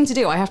easiest thing to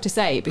do, I have to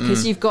say,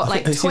 because you've got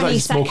like 20 seconds.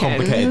 It's more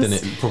complicated than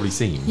it probably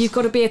seems. You've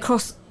got to be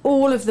across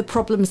all of the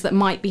problems that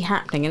might be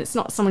happening, and it's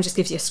not someone just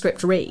gives you a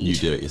script read. You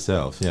do it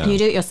yourself, yeah. You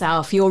do it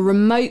yourself. You're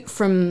remote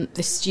from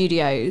the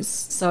studios,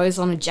 so I was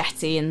on a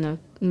jetty in the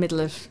middle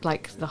of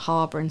like the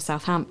harbour in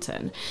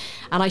Southampton,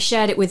 and I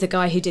shared it with the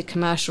guy who did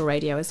commercial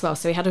radio as well,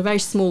 so we had a very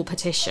small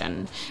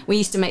partition. We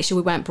used to make sure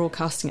we weren't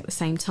broadcasting at the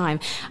same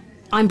time.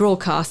 I'm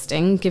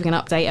broadcasting, giving an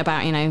update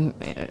about,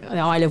 the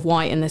Isle of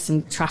Wight, and there's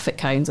some traffic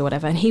cones or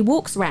whatever. And he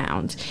walks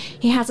round,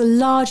 he has a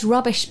large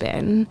rubbish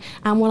bin,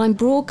 and while I'm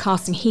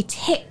broadcasting, he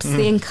tips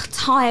the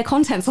entire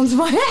contents onto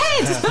my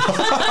head.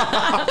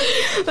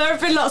 There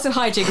have been lots of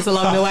hijigs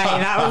along the way.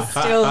 That one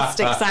still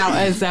sticks out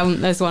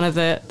as one of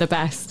the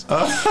best.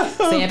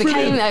 So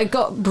yeah,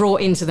 got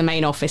brought into the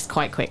main office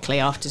quite quickly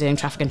after doing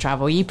traffic and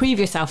travel. You prove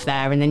yourself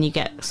there, and then you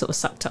get sort of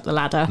sucked up the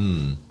ladder.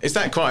 Is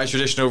that quite a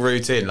traditional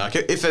routine? Like,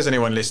 if there's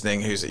anyone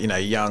listening who's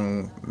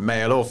young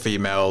male or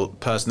female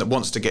person that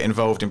wants to get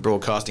involved in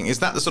broadcasting, is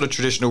that the sort of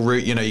traditional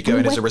route? You go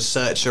in as a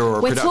researcher or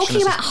a production assistant? We're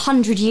talking about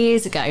 100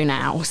 years ago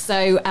now,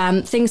 so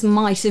things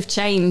might have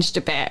changed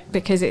a bit,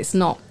 because it's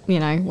not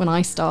when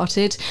I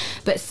started,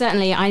 but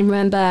certainly I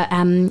remember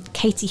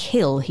Katie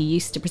Hill, who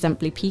used to present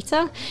Blue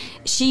Peter.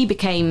 She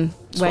became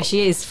where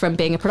she is from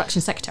being a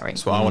production secretary.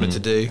 That's what I wanted to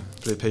do,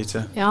 Blue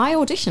Peter. Yeah, I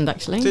auditioned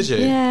actually. Did you?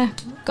 Yeah,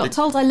 got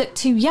told I looked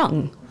too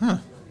young.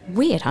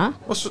 Weird, huh?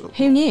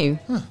 Who knew?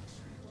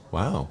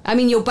 Wow. I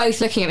mean, you're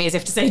both looking at me as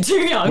if to say too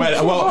young.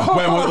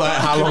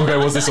 How long ago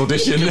was this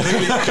audition? Completely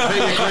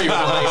agree with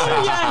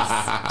what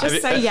Yes.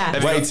 Just say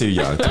yes. Way too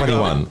young.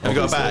 21. Have you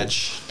got a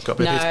badge?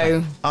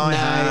 No. I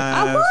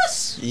have. Oh,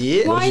 what?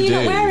 Yeah. Why are you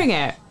not wearing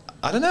it?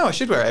 I don't know. I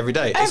should wear it every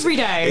day. Every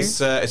day?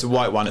 It's a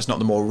white one. It's not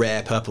the more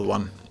rare purple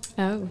one.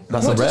 Oh.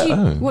 That's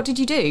What did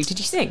you do? Did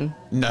you sing?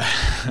 No.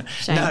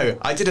 Shame. No.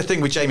 I did a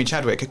thing with Jamie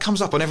Chadwick. It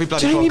comes up on every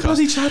bloody podcast. Jamie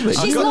bloody Chadwick.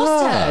 She's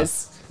lost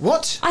hers.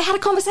 What? I had a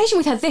conversation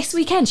with her this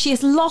weekend. She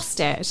has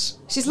lost it.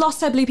 She's lost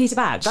her Blue Peter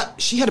badge.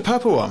 She had a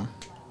purple one.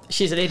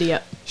 She's an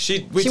idiot.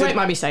 She won't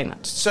mind me saying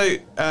that. So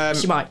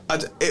she might.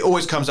 It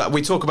always comes up.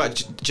 We talk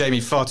about Jamie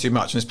far too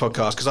much in this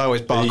podcast, because I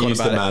always bark on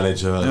about it.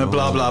 Manager.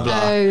 Blah blah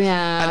blah. Oh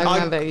yeah, I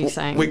remember you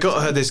saying. We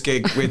got her this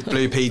gig with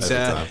Blue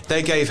Peter.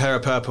 They gave her a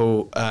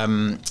purple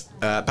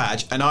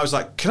badge, and I was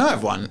like, "Can I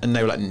have one?" And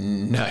they were like,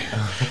 "No."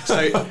 So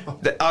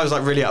I was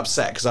like really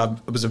upset, because I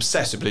was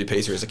obsessed with Blue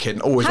Peter as a kid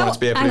and always wanted to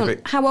be a Blue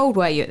Peter. How old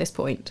were you at this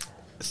point?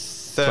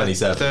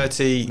 27.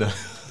 30.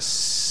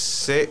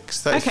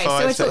 36, 35. Okay,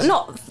 so it's 36.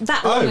 not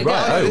that long ago.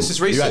 Right. Oh, this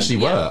is recent. You actually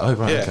were. Oh,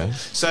 right. Yeah. Okay.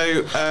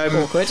 So,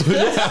 Awkward.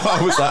 Yeah,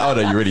 I was like, oh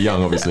no, you're really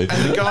young, obviously.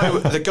 and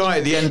the guy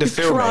at the end of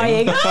filming,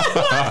 Crying.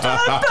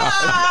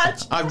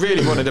 I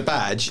really wanted a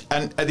badge.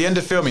 And at the end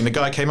of filming, the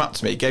guy came up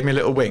to me, gave me a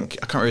little wink.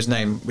 I can't remember his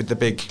name, with the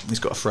big, he's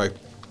got a fro.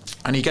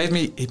 And he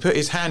put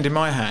his hand in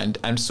my hand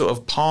and sort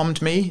of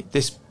palmed me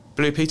this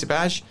Blue Peter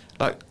badge.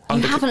 Like,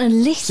 You have an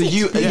illicit So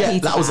you, Blue yeah,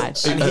 Peter that was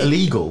badge.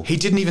 illegal. He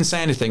didn't even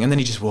say anything, and then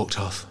he just walked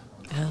off.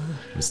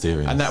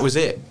 Mysterious. And that was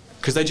it.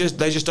 Because they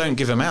just don't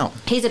give them out.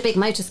 He's a big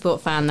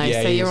motorsport fan, though,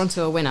 Yeah, so he you're is.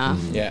 onto a winner.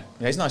 Yeah,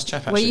 he's a nice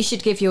chap, actually. Well, you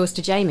should give yours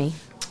to Jamie.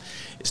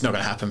 It's not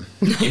going to happen.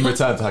 In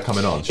return for her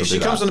coming on, she'll If she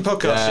do comes that. on the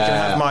podcast, she can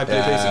have my Blue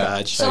Peter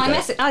badge. Shall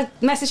I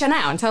message her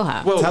now and tell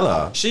her? Well, Tell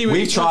her.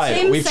 We've tried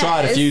Tim a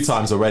says- few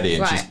times already,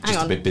 and Right, she's hang just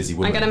on. a bit busy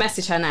woman. I'm going to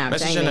message her now,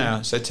 Message Jamie. her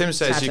now. So Tim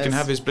says you can Chatters.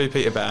 have his Blue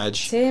Peter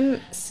badge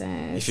Tim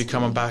says... if you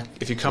come on on the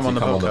come on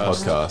the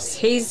podcast. podcast.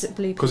 His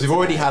Blue Peter Because we've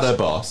already had her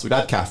boss. We've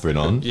had Catherine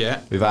on.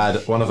 Yeah. We've had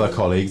one of her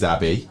colleagues,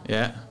 Abby.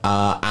 Yeah.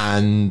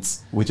 And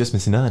we're just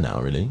missing her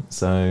now, really.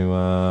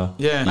 So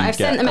Yeah. you I've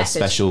get sent the a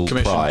message. special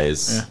Commission.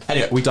 prize. Yeah.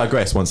 Anyway, we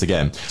digress once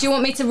again. Do you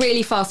want me to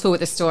really fast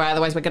forward this story?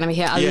 Otherwise, we're going to be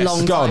here a Yes.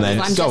 long Go on time. then.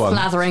 I'm Go just on.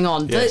 blathering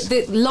on. Yes.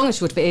 The long and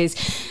short of it is,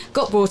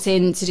 got brought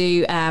in to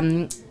do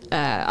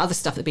other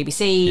stuff at the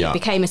BBC. Yeah.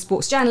 Became a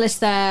sports journalist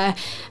there.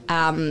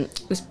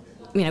 Was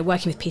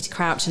working with Peter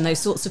Crouch and those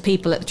sorts of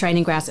people at the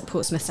training grounds at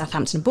Portsmouth,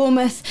 Southampton, and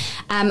Bournemouth.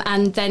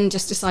 And then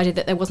just decided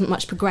that there wasn't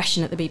much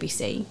progression at the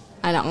BBC,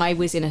 and I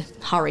was in a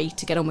hurry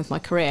to get on with my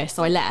career,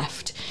 so I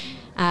left.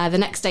 The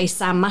next day,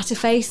 Sam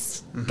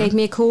Matterface gave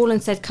me a call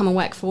and said, come and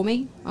work for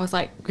me. I was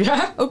like,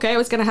 yeah, okay, I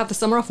was going to have the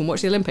summer off and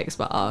watch the Olympics,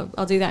 but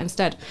I'll do that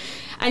instead.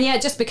 And yeah,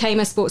 just became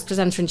a sports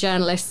presenter and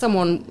journalist.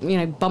 Someone,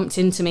 bumped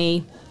into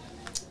me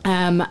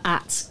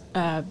at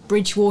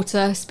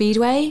Bridgewater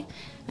Speedway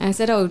and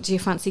said, oh, do you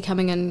fancy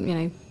coming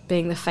and,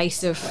 being the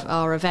face of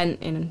our event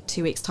in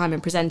 2 weeks' time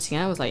and presenting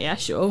it? I was like, yeah,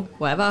 sure,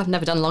 whatever. I've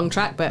never done long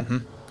track, but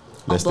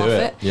Let's I'll do bluff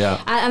it. Yeah.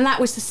 And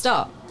that was the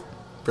start.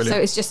 Brilliant.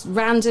 So it's just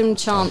random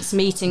chance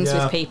meetings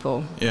Yeah. with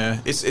people. Yeah,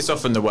 it's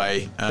often the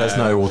way. There's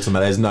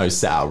no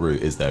set out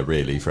route, is there,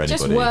 really, for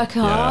anybody? Just work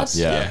hard.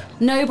 Yeah.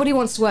 Nobody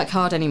wants to work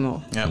hard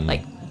anymore. Yeah.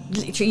 Like,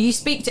 literally, you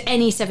speak to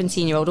any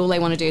 17-year-old, all they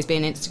want to do is be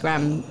an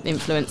Instagram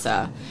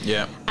influencer.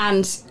 Yeah.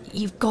 And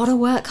you've got to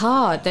work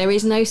hard. There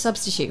is no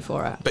substitute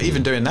for it. But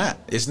even doing that,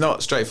 it's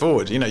not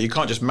straightforward. You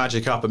can't just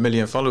magic up 1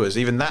 million followers.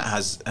 Even that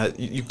has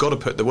you've got to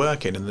put the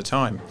work in and the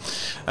time.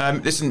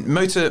 Listen,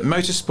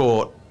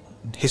 motorsport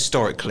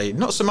historically,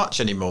 not so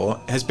much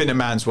anymore, has been a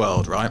man's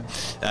world, right?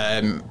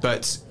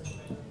 But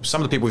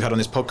some of the people we've had on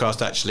this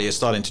podcast actually are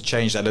starting to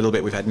change that a little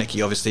bit. We've had Nikki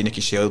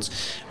Shields.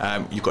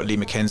 You've got Lee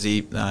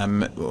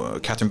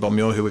McKenzie, Catherine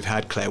Bonmuir, who we've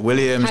had, Claire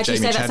Williams. How do you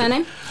Jamie say that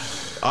Chadwick.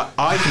 surname?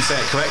 I can say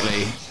it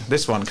correctly.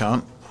 This one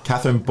can't.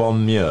 Catherine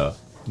Bonmuir.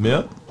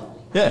 Muir?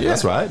 Yeah,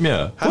 that's right.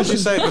 Muir. How did you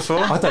say it before?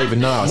 I don't even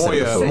know how I said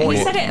it Moya, before. Moya.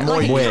 You said it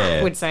like a Moya.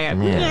 cat would say it.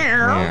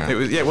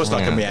 It was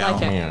like a meow.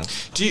 Like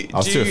it. I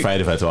was too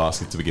afraid of her to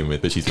ask to begin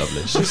with, but she's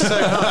lovely. She's so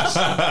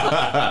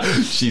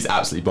nice. She's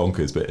absolutely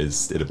bonkers, but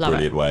is in a Love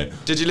brilliant it. way.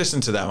 Did you listen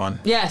to that one?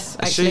 Yes,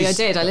 actually, She's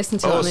I did. I listened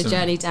to it on the awesome.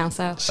 journey down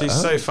south. She's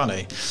so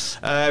funny.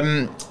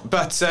 Have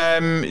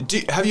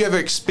you ever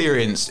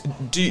experienced,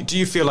 do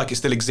you feel like it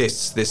still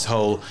exists, this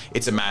whole,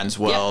 it's a man's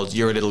world,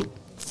 you're a little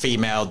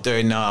female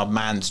doing our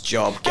man's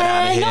job, get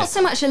out of here? Not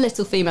so much a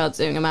little female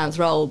doing a man's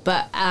role,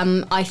 but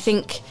I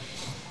think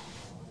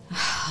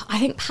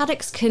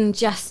paddocks can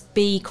just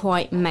be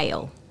quite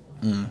male.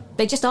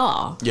 They just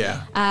are.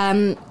 Yeah.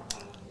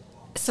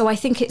 So I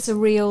think it's a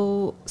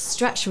real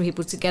stretch for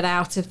people to get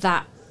out of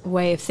that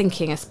way of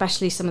thinking,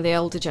 especially some of the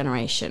older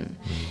generation,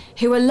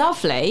 who are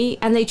lovely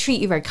and they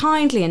treat you very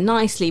kindly and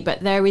nicely, but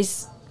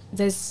there's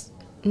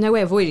no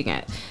way avoiding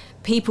it.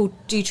 People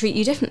do treat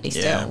you differently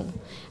still. Yeah.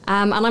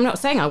 And I'm not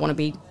saying I want to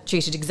be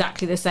treated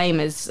exactly the same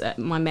as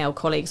my male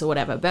colleagues or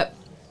whatever, but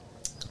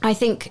I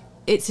think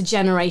it's a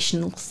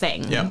generational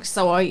thing. Yeah.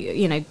 So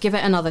I, give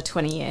it another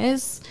 20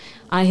 years.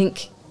 I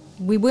think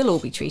we will all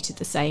be treated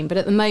the same, but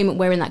at the moment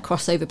we're in that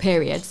crossover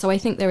period. So I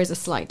think there is a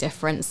slight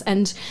difference.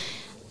 And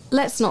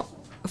let's not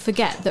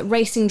forget that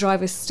racing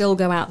drivers still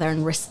go out there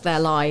and risk their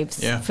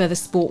lives for the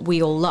sport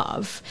we all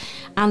love.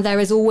 And there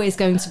is always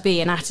going to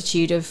be an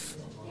attitude of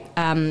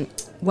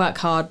work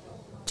hard,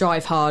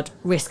 drive hard,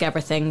 risk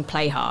everything,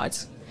 play hard.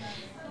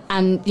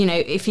 And,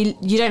 if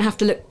you don't have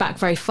to look back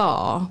very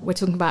far, we're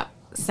talking about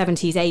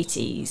 70s,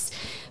 80s,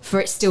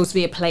 for it still to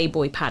be a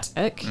Playboy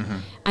paddock. Mm-hmm.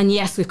 And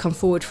yes, we've come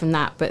forward from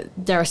that, but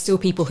there are still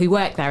people who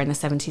work there in the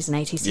 70s and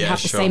 80s who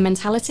have the same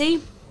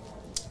mentality.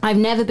 I've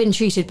never been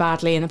treated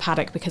badly in the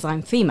paddock because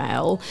I'm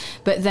female,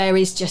 but there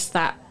is just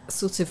that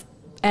sort of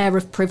air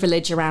of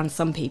privilege around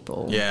some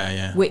people.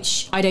 Yeah.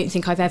 Which I don't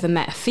think I've ever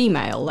met a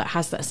female that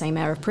has that same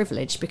air of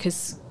privilege,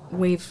 because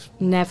we've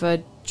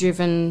never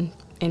driven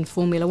in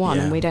Formula One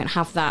and we don't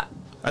have that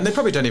And they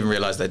probably don't even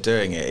realise they're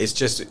doing it. It's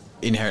just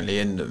inherently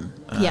in them.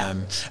 Yeah.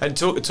 And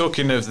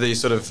talking of the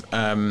sort of,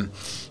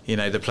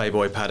 the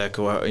Playboy paddock,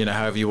 or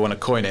however you want to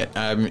coin it.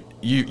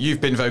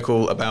 You've been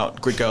vocal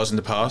about grid girls in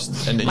the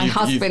past. And my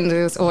husband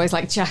is always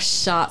like,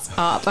 just shut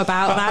up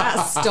about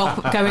that.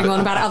 Stop going on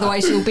about it.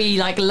 Otherwise, you'll be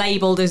like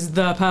labelled as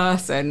the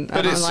person.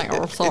 But I'm like,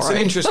 oh, sorry. It's an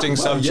interesting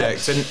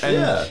subject,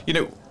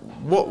 and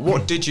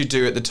what did you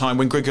do at the time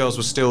when grid girls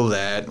were still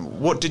there?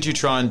 What did you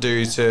try and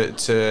do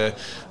to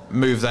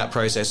move that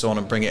process on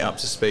and bring it up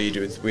to speed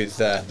with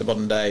the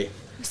modern day?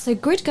 So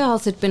grid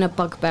girls had been a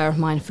bugbear of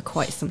mine for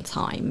quite some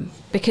time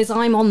because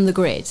I'm on the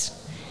grid,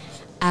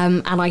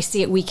 and I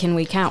see it week in,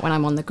 week out when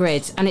I'm on the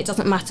grid, and it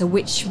doesn't matter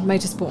which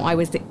motorsport I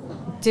was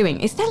doing.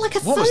 Is there like a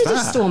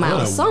thunderstorm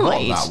outside?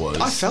 What that was.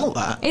 I felt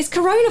that. Is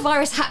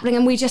coronavirus happening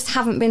and we just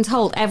haven't been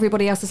told?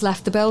 Everybody else has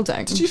left the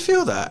building. Did you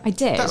feel that? I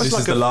did. That was This like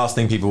is the last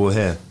thing people will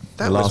hear.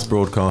 The last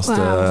broadcast.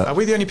 Wow. Are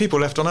we the only people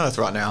left on Earth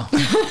right now?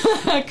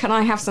 Can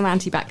I have some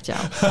anti-bac gel?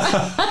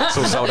 It's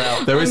all sold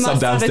out. There is I some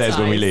must downstairs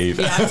when we sanitise. leave.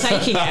 Yeah, I'm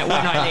taking it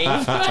when I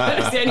leave.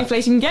 It's the only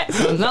place you can get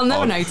some. They'll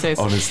never notice.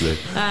 Honestly.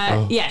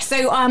 Yeah,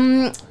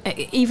 so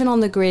even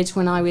on the grid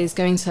when I was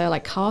going to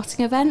like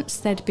karting events,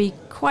 there'd be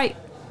quite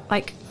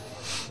like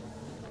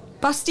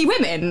busty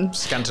women.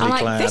 Scantily I'm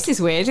like, clad. this is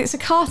weird. It's a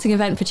karting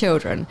event for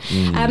children.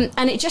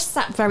 And it just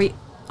sat very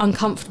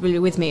uncomfortably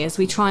with me as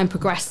we try and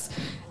progress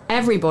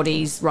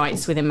everybody's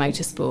rights within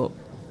motorsport.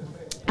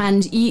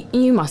 And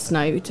you must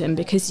know, Tim,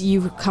 because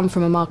you come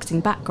from a marketing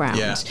background.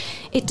 Yeah.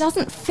 It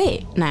doesn't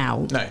fit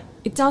now. No.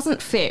 It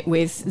doesn't fit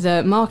with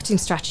the marketing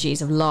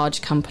strategies of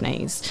large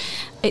companies.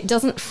 It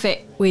doesn't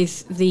fit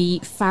with the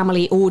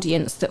family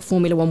audience that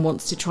Formula One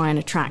wants to try and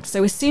attract.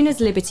 So as soon as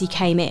Liberty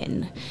came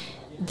in,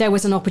 there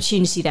was an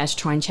opportunity there to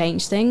try and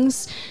change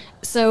things.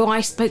 So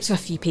I spoke to a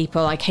few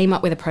people. I came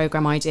up with a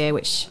program idea,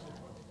 which,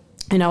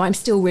 I'm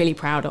still really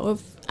proud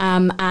of.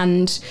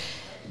 And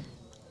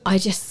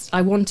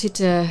I wanted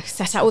to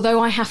set out, although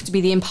I have to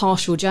be the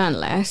impartial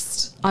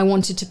journalist, I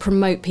wanted to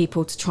promote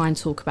people to try and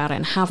talk about it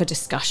and have a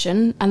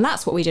discussion. And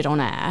that's what we did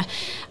on air.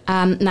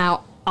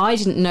 Now, I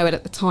didn't know it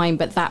at the time,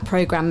 but that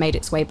programme made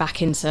its way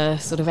back into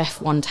sort of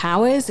F1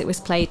 towers. It was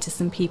played to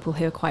some people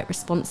who are quite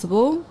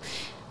responsible,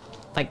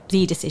 like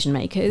the decision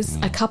makers.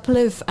 A couple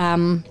of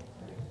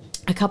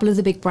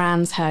the big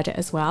brands heard it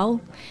as well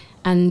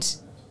and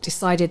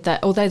decided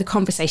that although the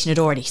conversation had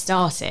already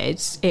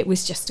started, it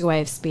was just a way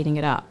of speeding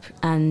it up.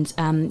 And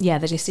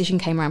the decision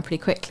came around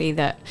pretty quickly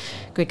that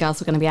grid girls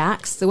were going to be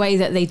axed. The way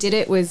that they did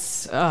it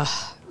was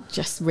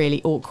just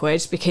really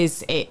awkward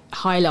because it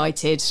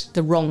highlighted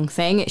the wrong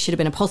thing. It should have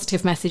been a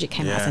positive message. It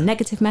came out as a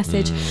negative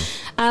message.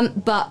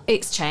 But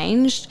it's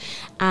changed,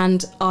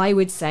 and I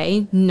would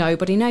say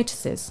nobody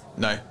notices.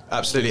 No,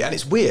 absolutely. And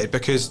it's weird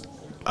because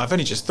I've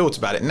only just thought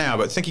about it now,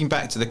 but thinking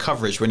back to the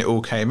coverage when it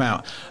all came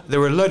out, there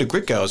were a load of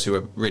grid girls who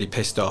were really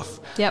pissed off.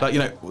 Yep.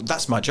 Like,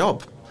 that's my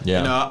job.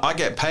 Yeah. I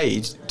get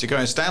paid to go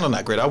and stand on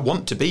that grid. I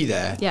want to be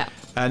there. Yeah.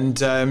 And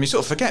you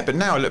sort of forget, but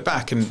now I look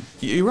back and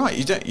you're right,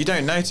 you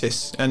don't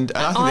notice. And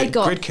I think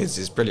that Grid Kids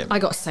is brilliant. I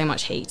got so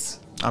much heat.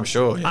 I'm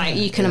sure. Yeah,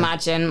 You can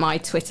imagine my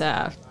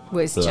Twitter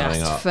was Blowing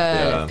just up, for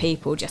yeah.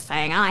 people just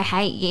saying, I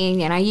hate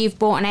you, you've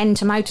brought an end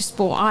to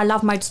motorsport. I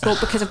love motorsport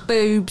because of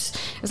boobs.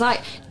 It's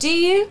like, do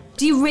you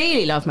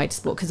really love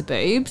motorsport because of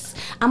boobs?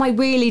 Am I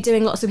really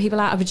doing lots of people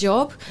out of a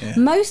job? Yeah.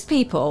 Most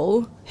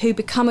people who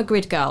become a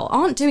grid girl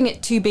aren't doing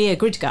it to be a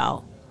grid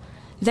girl.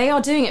 They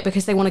are doing it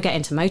because they want to get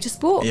into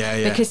motorsport,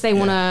 because they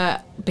want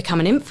to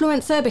become an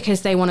influencer,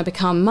 because they want to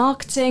become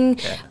marketing.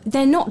 Yeah.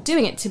 They're not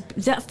doing it to...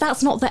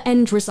 That's not the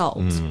end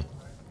result.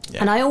 Yeah.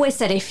 And I always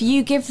said, if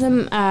you give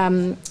them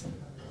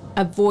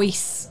a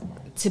voice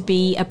to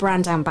be a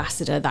brand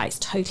ambassador, that is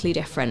totally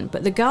different.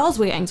 But the girls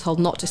were getting told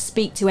not to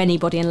speak to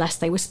anybody unless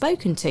they were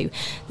spoken to.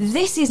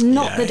 This is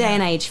not the day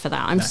and age for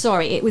that. I'm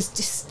sorry. It was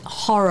just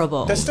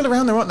horrible. They're still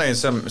around there, aren't they? In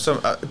some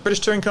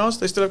British touring cars,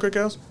 they still have grid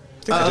girls?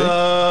 I think they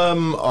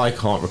do. I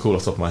can't recall off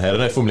the top of my head. I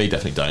know Formula E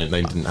definitely don't.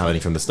 They didn't have any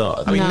from the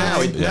start. I mean,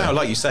 No. now,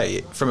 like you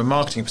say, from a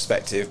marketing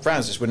perspective,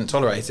 brands just wouldn't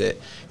tolerate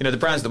it. The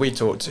brands that we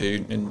talk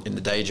to in the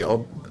day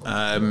job,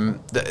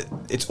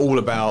 it's all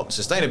about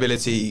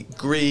sustainability,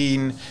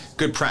 green,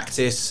 good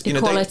practice,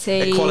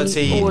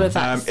 Equality, all of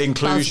that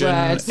inclusion.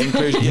 buzzwords.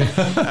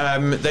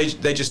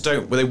 They just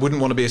don't. Well, they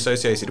wouldn't want to be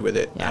associated with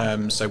it.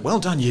 Yeah. So well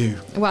done, you.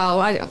 Well,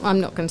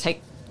 I'm not going to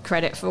take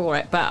credit for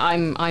it, but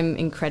I'm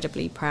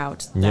incredibly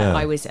proud that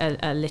I was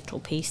a little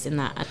piece in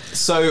that.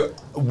 So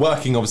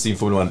working obviously in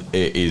Formula One,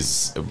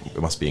 it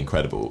must be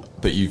incredible,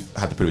 but you've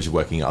had the privilege of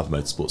working at other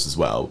motorsports as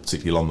well,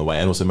 particularly along the way,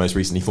 and also most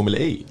recently Formula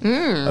E,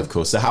 of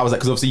course. So how was that?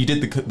 Because obviously you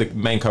did the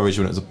main coverage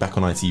when it was back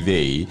on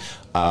ITV.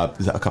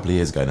 Was that a couple of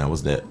years ago now,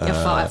 wasn't it?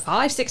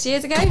 5-6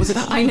 years ago. Was it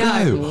that long I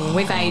know. ago?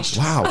 We've aged.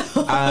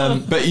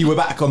 Wow. But you were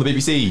back on the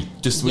BBC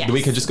just Yes. the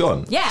weekend just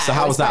gone. Yeah. So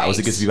how was that? great. Was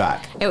it good to be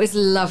back? It was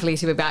lovely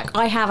to be back.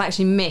 I have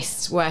actually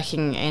missed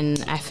working in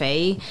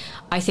FE.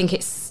 I think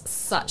it's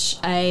such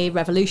a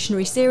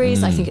revolutionary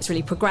series. I think it's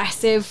really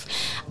progressive,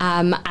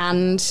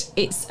 and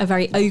it's a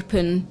very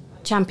open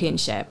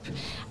championship.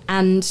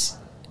 And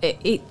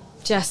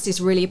just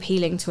is really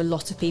appealing to a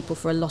lot of people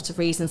for a lot of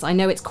reasons. I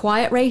know it's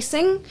quiet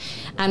racing,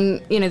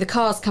 and the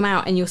cars come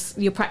out and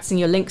you're practicing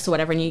your links or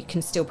whatever, and you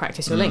can still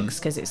practice your links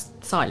because it's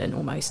silent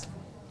almost.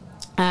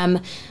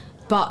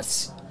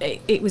 But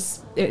it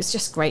was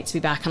just great to be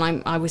back,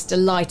 and I was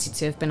delighted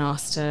to have been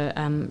asked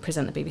to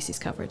present the BBC's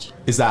coverage.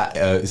 Is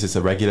this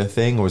a regular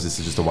thing, or is this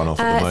just a one-off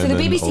at the moment? So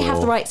the BBC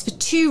have the rights for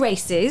 2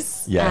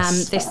 races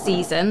Yes. this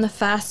season. The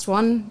first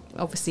one,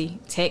 obviously,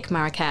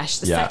 Marrakesh.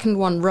 The Yeah. second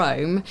one,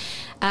 Rome.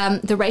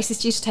 The race is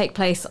due to take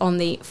place on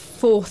the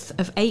 4th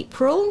of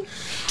April.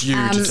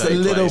 It's a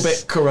little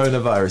bit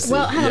coronavirus.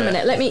 Well, hang on a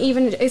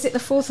minute. Is it the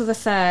 4th or the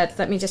 3rd?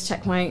 Let me just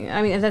check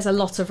there's a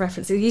lot of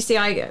references. You see,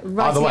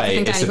 By the way,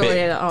 it's a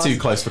bit too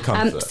close for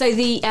comfort. So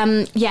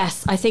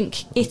yes, I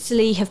think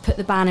Italy have put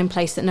the ban in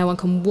place that no one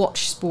can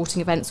watch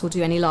sporting events or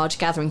do any large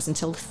gatherings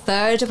until the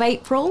 3rd of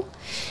April.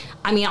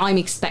 I'm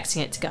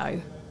expecting it to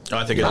go.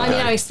 I think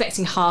I'm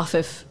expecting half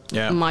of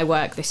my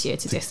work this year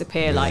to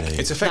disappear.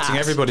 It's affecting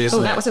everybody, isn't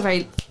it? That was a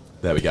very...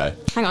 There we go.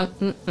 Hang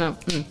on.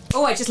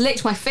 Oh, I just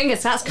licked my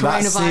fingers. That's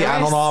coronavirus. That's it,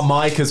 and on our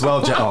mic as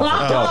well, Jen. Oh, for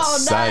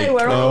God's sake. No,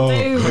 we're all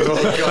doomed.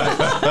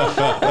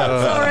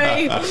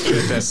 Sorry.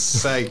 Goodness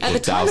sake. At the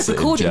time of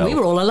recording, we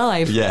were all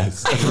alive.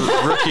 Yes.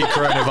 Rookie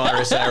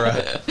coronavirus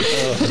era.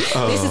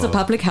 This is a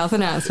public health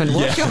announcement.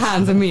 Wash your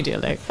hands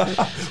immediately. Well,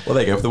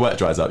 there you go. If the work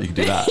dries up, you can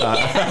do that.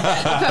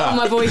 I'll put on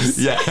my voice.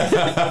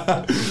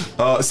 Yeah.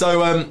 Well,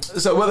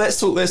 let's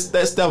talk.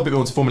 Let's delve a bit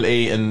more into Formula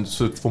E and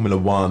sort of Formula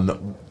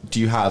One. Do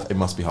you have? It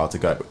must be hard to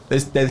go.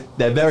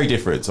 They're very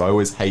different, so I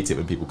always hate it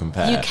when people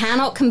compare. You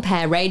cannot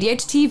compare radio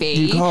to TV.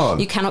 You can't.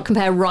 You cannot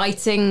compare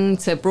writing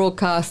to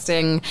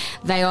broadcasting.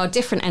 They are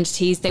different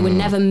entities. They were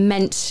never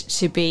meant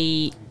to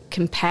be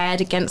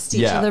compared against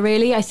each other,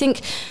 really. I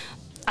think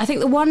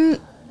the one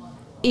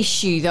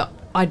issue that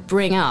I'd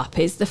bring up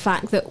is the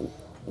fact that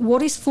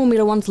what is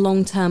Formula One's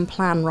long-term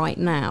plan right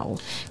now?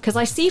 Because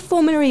I see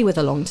Formula E with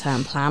a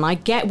long-term plan. I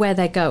get where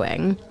they're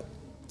going.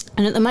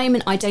 And at the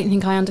moment, I don't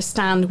think I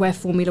understand where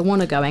Formula One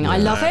are going. I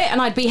love it,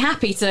 and I'd be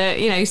happy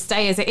to,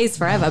 stay as it is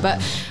forever.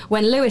 But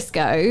when Lewis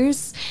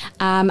goes,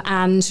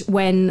 and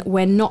when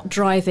we're not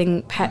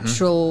driving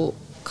petrol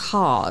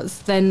cars,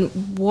 then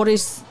what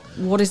is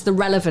the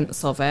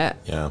relevance of it?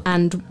 Yeah.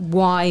 And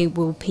why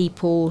will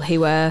people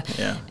who are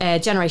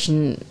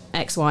Generation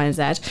X, Y, and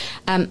Z,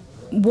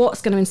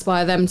 what's going to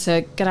inspire them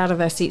to get out of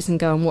their seats and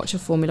go and watch a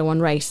Formula One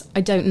race?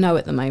 I don't know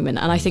at the moment,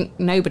 and I think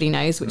nobody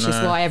knows, which is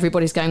why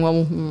everybody's going,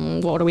 well,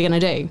 what are we going to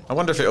do? I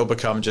wonder if it'll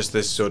become just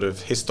this sort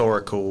of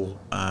historical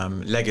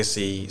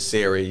legacy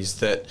series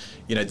that,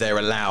 they're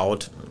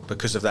allowed,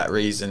 because of that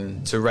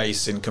reason, to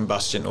race in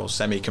combustion or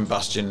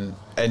semi-combustion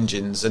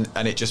engines, and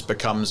it just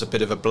becomes a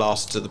bit of a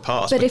blast to the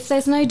past. But if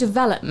there's no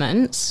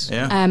development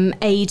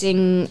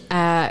aiding...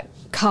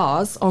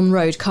 cars,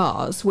 on-road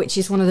cars, which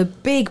is one of the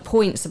big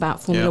points about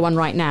Formula One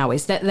right now,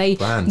 is that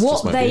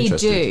what they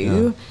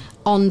do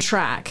on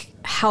track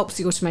helps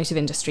the automotive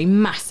industry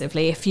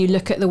massively. If you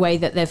look at the way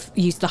that they've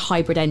used the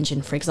hybrid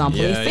engine, for example,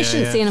 the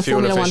efficiency in a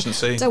Formula One,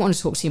 I don't want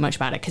to talk too much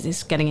about it because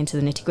it's getting into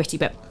the nitty-gritty,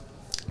 but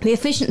the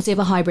efficiency of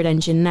a hybrid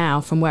engine now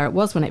from where it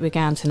was when it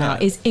began to now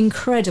is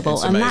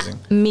incredible. And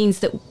that means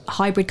that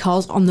hybrid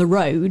cars on the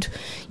road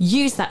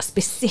use that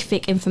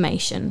specific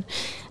information.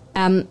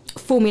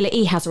 Formula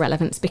E has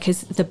relevance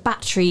because the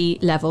battery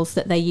levels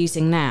that they're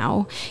using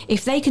now,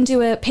 if they can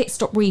do a pit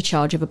stop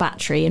recharge of a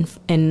battery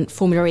in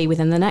Formula E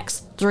within the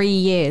next 3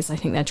 years, I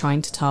think they're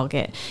trying to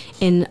target,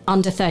 in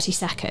under 30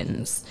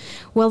 seconds,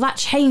 well, that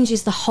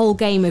changes the whole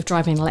game of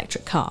driving an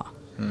electric car.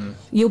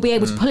 You'll be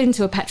able to pull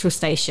into a petrol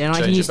station,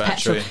 either use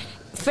petrol,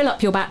 fill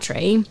up your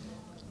battery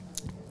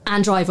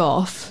and drive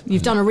off.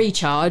 You've done a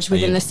recharge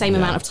within the same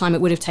amount of time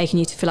it would have taken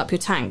you to fill up your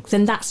tank.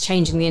 Then that's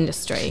changing the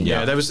industry.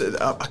 Yeah, there was.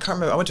 I can't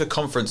remember. I went to a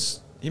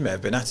conference. You may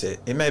have been at it.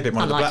 It may have been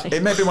one of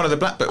the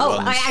Black Book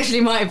ones. I actually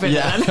might have been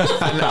then.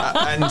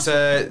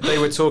 and they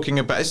were talking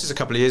about, this is a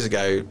couple of years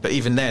ago, but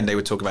even then they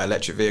were talking about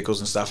electric vehicles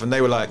and stuff, and they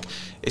were like,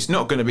 it's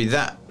not going to be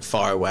that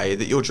far away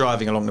that you're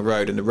driving along the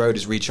road and the road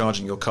is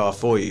recharging your car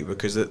for you,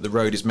 because the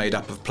road is made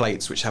up of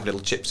plates which have little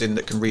chips in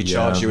that can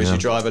recharge you as you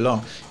drive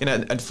along.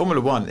 And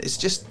Formula One, it's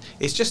just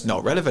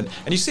not relevant.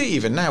 And you see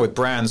even now with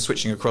brands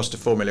switching across to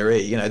Formula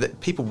E, that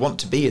people want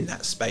to be in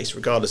that space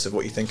regardless of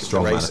what you think of the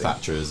racing. Strong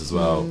manufacturers as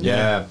well.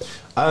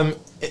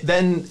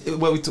 Then,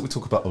 well, we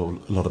talk about a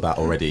lot about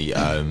already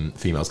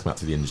females coming out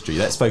to the industry.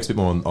 Let's focus a bit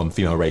more on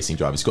female racing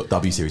drivers. You've got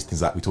W Series,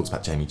 things like we talked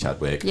about Jamie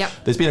Chadwick. Yep.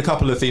 There's been a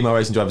couple of female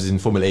racing drivers in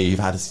Formula E who've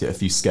had a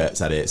few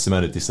skirts at it.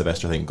 Simona Di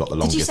Silvestro, I think, got the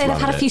longest. Did you say they've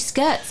had a few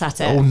skirts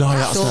at it? Oh no,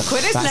 that's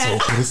awkward, isn't it?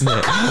 That's awkward, isn't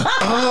it?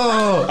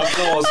 Oh,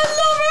 Applause.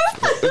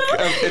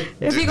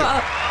 Have you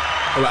got?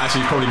 Well,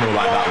 actually, probably more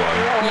like that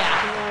one.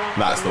 Yeah.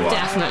 That's the one.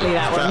 Definitely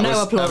that one.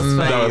 No applause for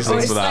that. No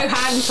applause for that. Slow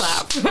hand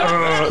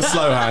clap.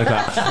 Slow hand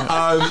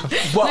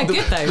clap.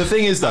 Good though. The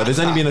thing is, though, there's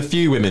only been a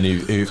few women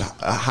who've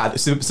had.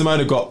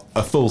 Simona got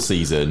a full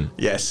season.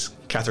 Yes.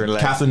 Catherine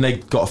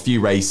Legg got a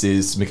few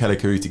races. Michele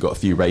Caruti got a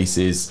few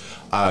races.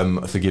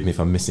 Forgive me if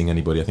I'm missing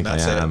anybody. I think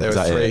That's I am. There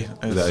were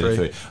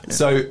three. Yeah.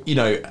 So,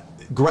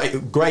 great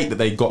that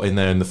they got in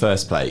there in the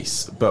first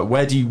place. But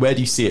where do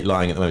you see it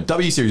lying at the moment?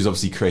 W Series is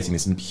obviously creating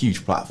this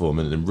huge platform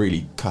and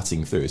really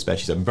cutting through,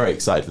 especially. So I'm very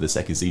excited for the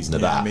second season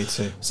of that. Me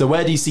too. So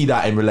where do you see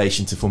that in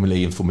relation to Formula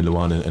E and Formula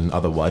One and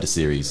other wider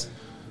series?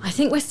 I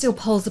think we're still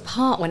poles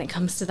apart when it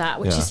comes to that,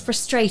 which is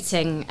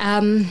frustrating.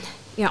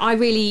 I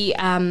really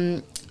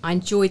I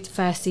enjoyed the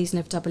first season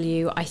of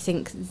W. I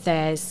think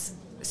there's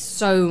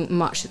so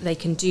much that they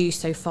can do,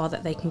 so far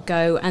that they can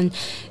go, and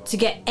to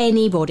get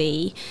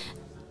anybody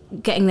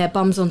getting their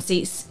bums on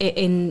seats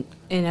in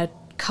a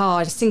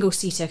car, a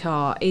single-seater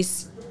car,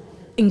 is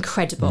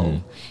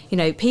incredible.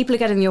 People are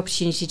getting the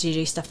opportunity to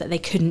do stuff that they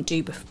couldn't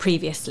do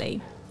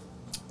previously.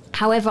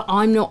 However,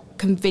 I'm not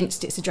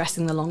convinced it's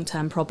addressing the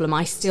long-term problem.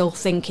 I still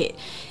think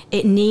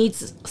it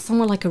needs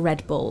someone like a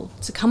Red Bull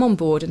to come on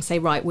board and say,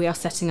 right, we are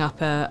setting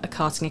up a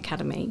karting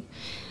academy.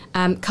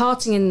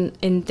 Karting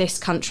in this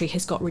country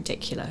has got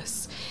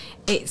ridiculous.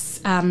 It's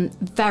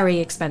very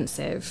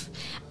expensive,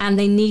 and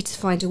they need to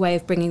find a way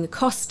of bringing the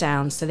costs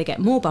down so they get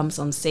more bums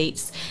on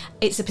seats.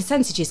 It's a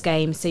percentages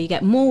game, so you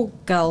get more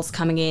girls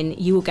coming in,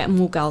 you will get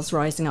more girls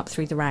rising up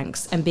through the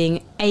ranks and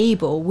being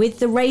able, with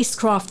the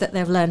racecraft that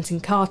they've learnt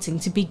in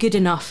karting, to be good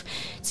enough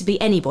to be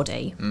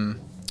anybody.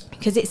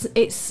 Because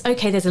it's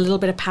okay, there's a little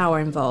bit of power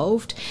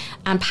involved,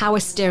 and power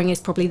steering is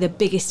probably the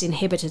biggest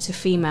inhibitor to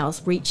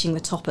females reaching the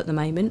top at the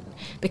moment,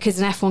 because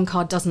an F1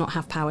 car does not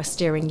have power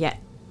steering yet.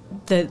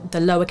 The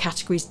lower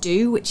categories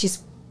do, which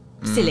is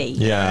silly.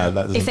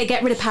 If they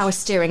get rid of power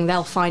steering,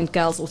 they'll find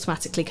girls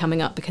automatically coming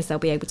up because they'll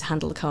be able to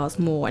handle the cars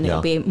more, and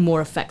it'll be a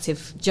more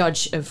effective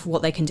judge of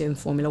what they can do in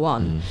Formula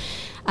One.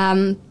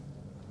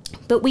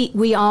 But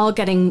we are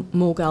getting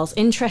more girls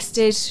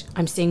interested.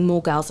 I'm seeing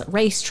more girls at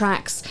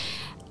racetracks.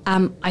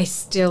 I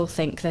still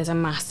think there's a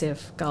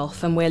massive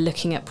gulf, and we're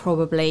looking at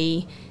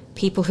probably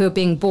people who are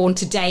being born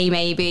today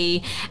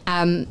maybe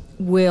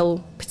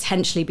will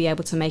potentially be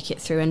able to make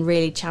it through and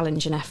really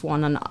challenge an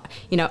F1. And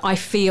I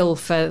feel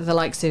for the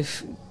likes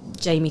of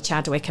Jamie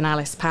Chadwick and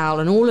Alice Powell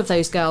and all of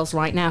those girls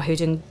right now who are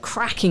doing a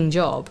cracking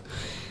job.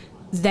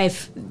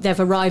 They've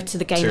arrived to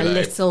the game a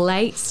little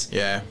late.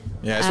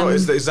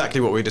 It's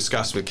exactly what we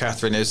discussed with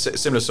Catherine. Is a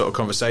similar sort of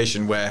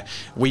conversation where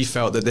we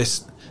felt that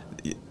this,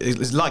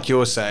 it's like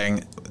you're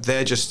saying,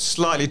 they're just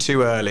slightly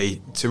too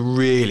early to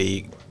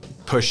really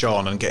push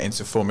on and get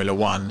into Formula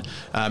One,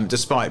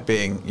 despite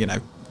being,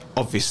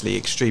 obviously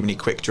extremely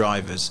quick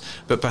drivers,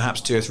 but perhaps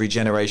 2 or 3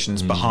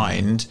 generations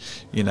behind,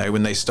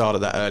 when they start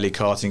at that early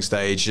karting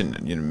stage,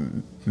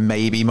 and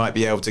maybe might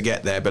be able to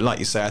get there. But like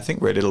you say, I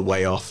think we're a little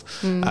way off.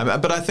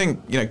 But I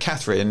think,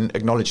 Catherine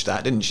acknowledged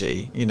that, didn't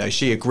she?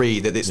 She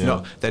agreed that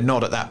they're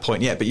not at that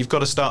point yet, but you've got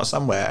to start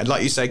somewhere. And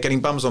like you say, getting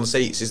bums on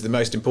seats is the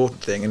most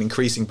important thing, and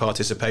increasing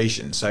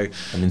participation. So,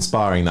 and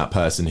inspiring that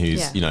person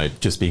who's,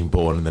 just being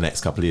born in the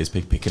next couple of years,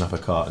 picking up a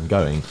cart and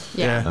going.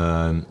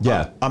 I'm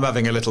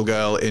having a little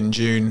girl in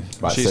June.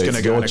 Right, she's going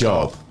to go in a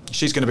job.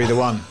 She's going to be the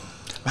one.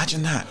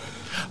 Imagine that.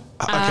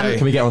 Okay.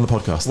 Can we get her on the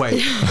podcast?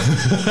 Wait.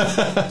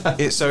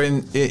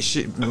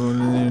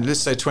 Let's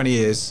say 20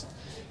 years.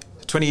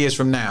 20 years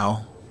from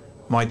now,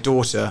 my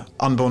daughter,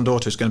 unborn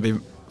daughter, is going to be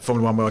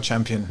Formula One world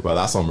champion. Well,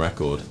 that's on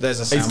record. There's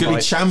a He's going to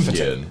be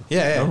champion.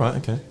 Yeah. All right.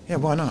 Okay. Yeah.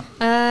 Why not?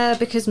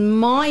 Because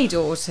my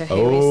daughter,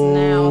 who is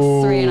now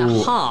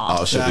 3.5.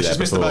 Oh, she's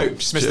missed the boat.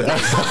 She's missed the boat.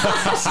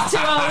 She's too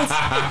old.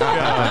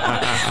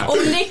 Or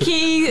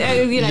Nikki.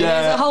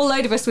 There's a whole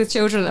load of us with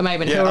children at the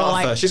moment who are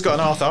Arthur. like. She's got an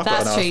Arthur. I've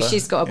got an That's true. Arthur.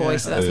 She's got a boy,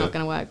 so that's not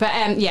going to work. But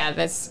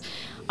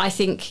I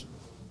think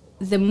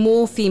the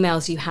more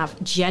females you have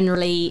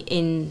generally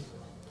in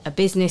a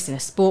business, in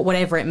a sport,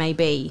 whatever it may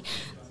be,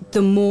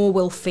 the more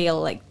we'll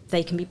feel like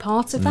they can be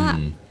part of that.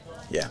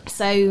 Yeah.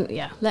 So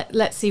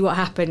let's see what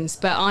happens.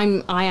 But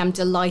I am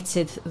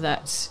delighted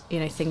that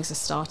things are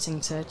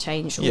starting to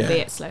change,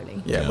 albeit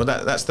slowly. Yeah. Well,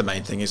 that's the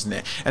main thing, isn't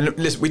it? And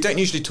listen, we don't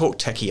usually talk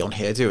techie on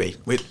here, do we?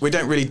 We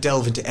don't really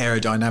delve into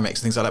aerodynamics and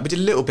things like that. We did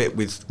a little bit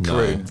with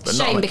Karun, but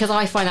shame, because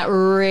I find that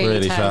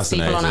really turns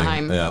fascinating. people on at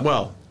home. Yeah.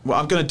 Well, what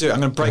I'm going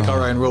to break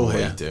our own rule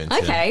here. What are you doing,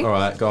 Okay. Tim? All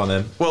right, go on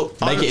then. Well,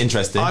 make it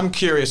interesting. I'm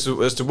curious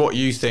as to what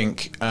you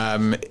think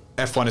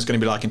F1 is going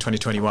to be like in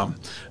 2021.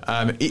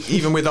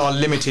 Even with our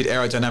limited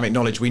aerodynamic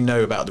knowledge, we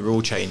know about the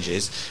rule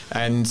changes.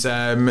 And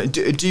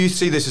do you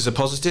see this as a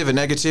positive, a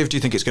negative? Do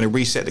you think it's going to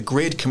reset the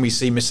grid? Can we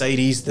see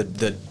Mercedes,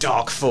 the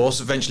dark force,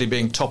 eventually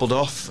being toppled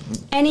off?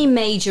 Any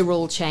major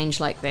rule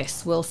change like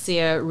this will see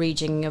a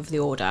rejigging of the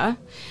order.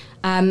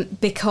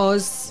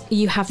 Because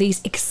you have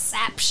these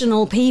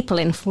exceptional people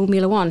in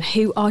Formula One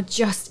who are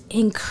just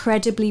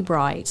incredibly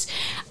bright,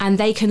 and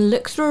they can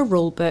look through a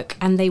rule book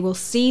and they will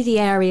see the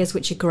areas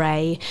which are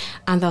grey,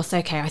 and they'll say,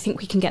 okay, I think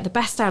we can get the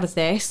best out of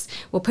this,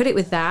 we'll put it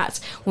with that,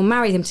 we'll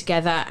marry them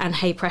together, and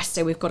hey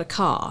presto, we've got a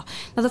car.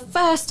 Now the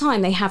first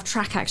time they have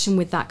track action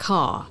with that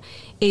car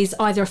is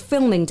either a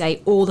filming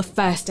day or the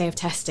first day of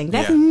testing.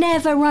 They've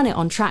never run it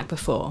on track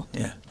before.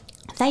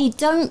 They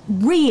don't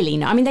really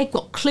know. I mean, they've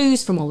got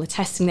clues from all the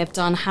testing they've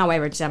done, how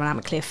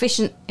aerodynamically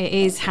efficient it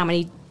is, how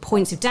many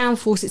points of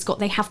downforce it's got.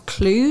 They have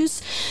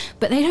clues,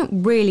 but they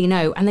don't really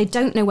know, and they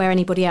don't know where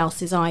anybody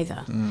else is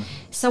either.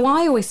 So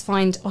I always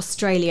find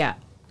Australia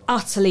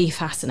utterly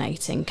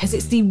fascinating because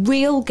it's the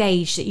real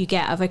gauge that you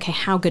get of, okay,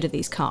 how good are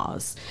these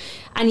cars?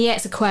 And yeah,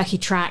 it's a quirky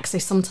track, so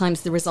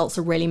sometimes the results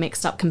are really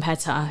mixed up compared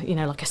to, you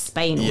know, like a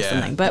Spain or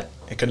something. But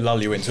it can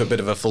lull you into a bit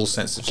of a false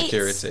sense of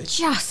security. It's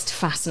just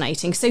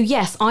fascinating. So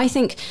yes, I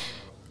think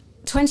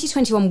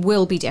 2021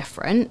 will be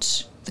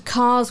different. The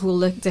cars will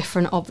look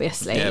different,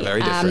 obviously. Yeah,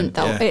 very different.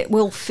 It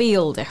will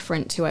feel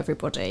different to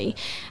everybody.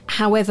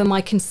 However,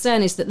 my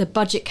concern is that the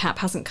budget cap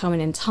hasn't come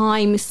in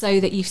time, so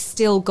that you've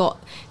still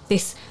got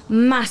this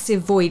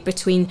massive void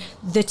between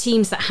the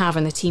teams that have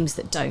and the teams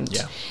that don't.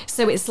 Yeah.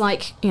 So it's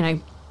like, you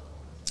know,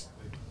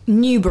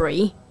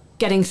 Newbury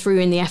getting through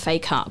in the FA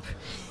Cup.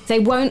 They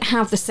won't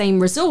have the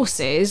same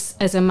resources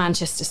as a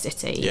Manchester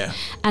City. Yeah.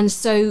 And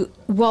so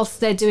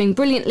whilst they're doing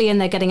brilliantly and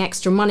they're getting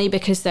extra money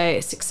because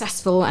they're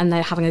successful and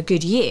they're having a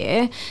good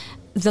year,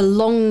 the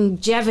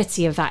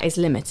longevity of that is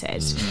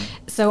limited.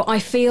 So I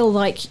feel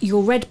like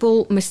your Red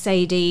Bull,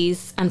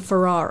 Mercedes and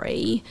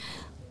Ferrari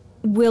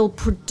will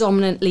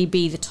predominantly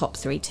be the top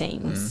three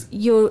teams.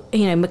 You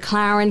know,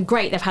 McLaren,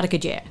 great, they've had a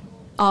good year.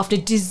 After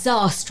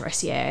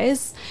disastrous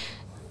years,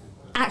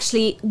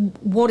 actually,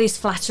 what is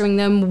flattering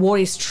them, what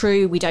is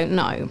true, we don't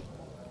know.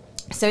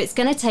 So it's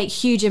going to take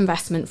huge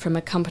investment from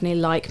a company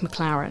like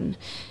McLaren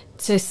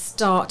to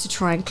start to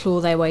try and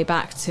claw their way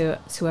back to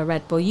a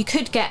Red Bull. You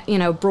could get, you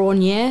know, a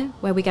Brawn year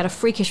where we get a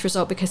freakish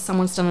result because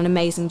someone's done an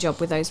amazing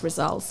job with those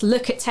results.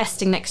 Look at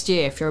testing next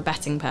year if you're a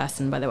betting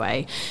person, by the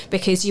way,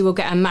 because you will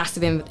get a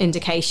massive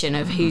indication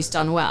of who's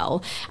done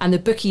well. And the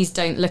bookies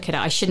don't look at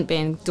it. I shouldn't be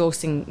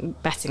endorsing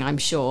betting, I'm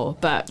sure,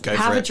 but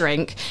have a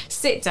drink,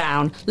 sit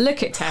down,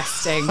 look at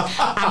testing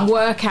and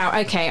work out,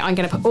 okay, I'm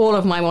going to put all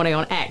of my money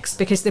on X,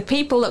 because the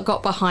people that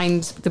got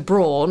behind the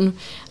Brawn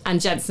and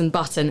Jenson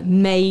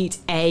Button made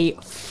a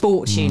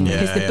fortune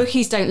because the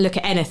bookies don't look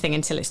at anything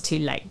until it's too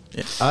late.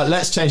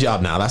 Let's change it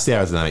up now. That's the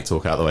aerodynamic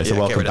talk out of the way. So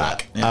welcome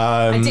back.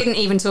 I didn't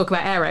even talk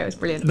about aero. It was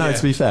brilliant. No,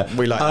 to be fair,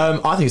 we like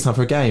I think it's time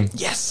for a game.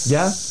 Yes.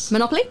 Yeah.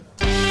 Monopoly?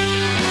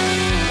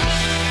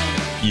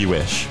 You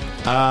wish.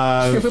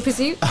 Trivial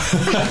Pursuit?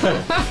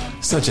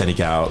 So Jennie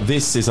Gow,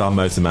 this is our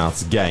Motor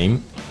Mouths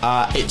game.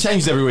 It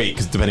changes every week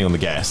depending on the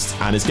guest,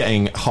 and it's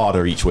getting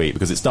harder each week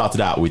because it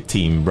started out with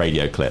team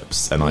radio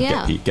clips, and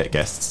I get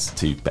guests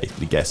to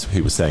basically guess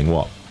who was saying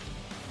what.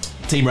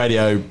 Team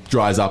radio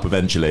dries up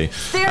eventually.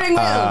 Steering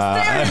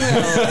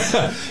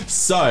wheel!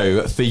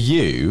 So for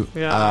you,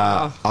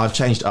 I've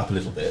changed it up a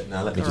little bit.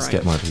 Now let me just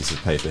get my piece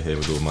of paper here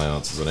with all my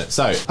answers on it.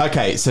 So,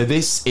 okay, so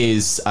this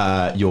is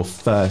your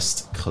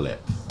first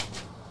clip.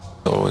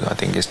 So I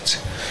think it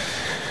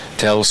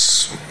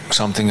tells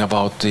something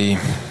about the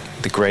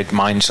great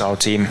minds our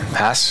team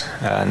has,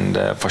 and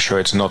for sure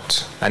it's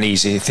not an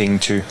easy thing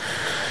to,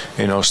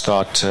 you know,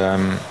 start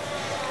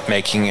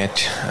making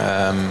it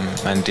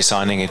and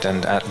designing it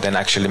and then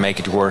actually make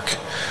it work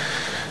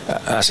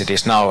as it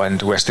is now,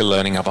 and we're still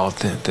learning about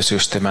the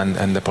system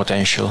and the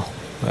potential,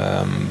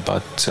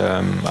 but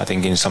I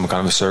think in some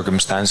kind of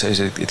circumstances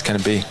it can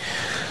be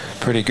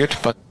pretty good.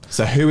 But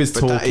so who is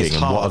talking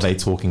and what are they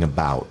talking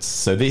about?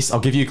 So this,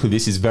 I'll give you a clue,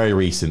 this is very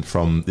recent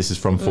from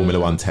Formula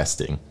One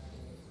testing.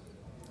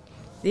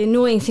 The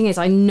annoying thing is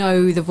I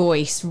know the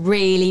voice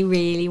really,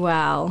 really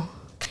well.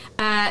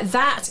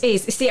 That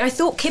is, see, I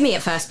thought Kimi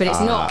at first, but it's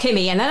not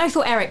Kimi. And then I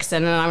thought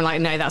Ericsson, and I'm like,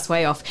 no, that's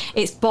way off.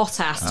 It's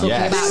Bottas talking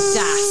about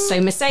DAS.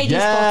 So Mercedes,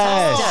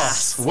 Bottas,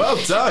 DAS. Well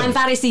done. And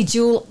that is the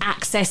dual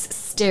access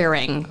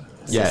steering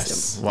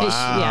system.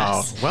 Wow.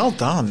 Yes. Well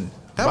done.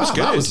 That was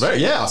good. That was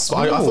very, I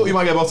thought you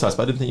might get Bottas, but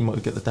I didn't think you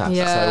might get the DAS.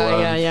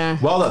 Yeah.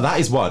 Well, that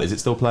is one. Is it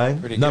still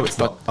playing? No, it's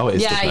not. Oh, it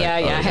is still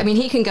playing. Yeah. I mean,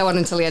 he can go on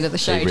until the end of the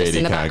show, just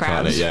in the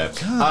background. Can't it?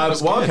 Yeah.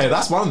 Well, okay,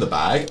 that's one in the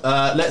bag.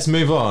 Let's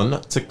move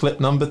on to clip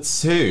number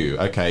 2.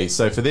 Okay,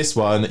 so for this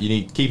one, you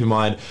need to keep in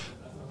mind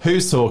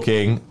who's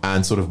talking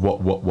and sort of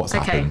what's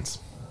happened.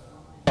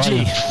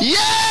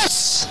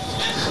 Yes!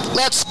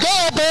 Let's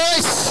go,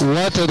 boys!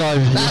 What did I...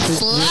 That's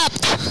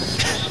slapped!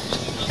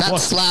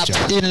 That's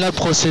slapped! In la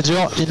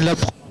procédure,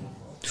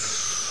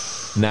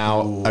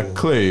 Now, a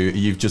clue,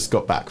 you've just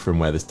got back from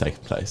where this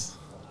taken place.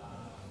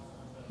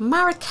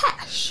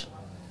 Marrakesh?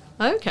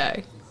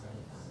 Okay.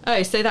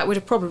 Oh, so that would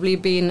have probably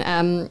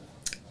been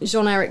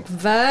Jean-Eric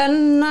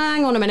Verne.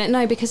 Hang on a minute.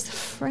 No, because the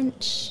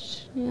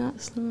French... Yeah,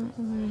 that's not...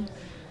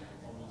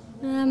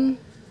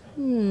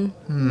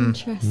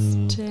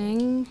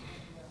 Interesting.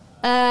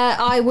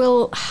 I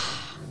will...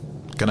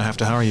 Gonna have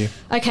to hurry you.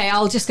 Okay,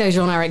 I'll just go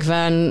Jean-Eric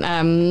Verne.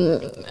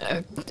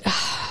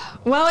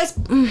 Well, it's...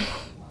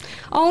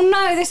 Oh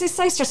no, this is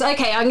so stressful.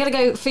 Okay, I'm going to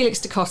go Felix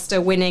da Costa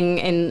winning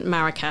in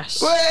Marrakesh.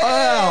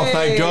 Oh,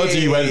 thank God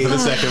you went for the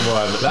second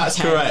one. That's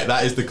correct.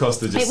 That is da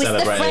Costa just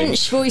celebrating. It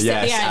was the French voice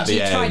at the end. You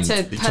tried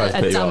to put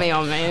a dummy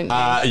on me.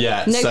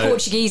 No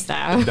Portuguese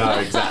there. No,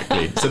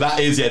 exactly. So that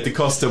is, da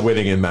Costa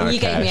winning in Marrakesh. You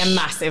gave me a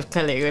massive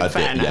clue, in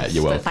fairness. Yeah,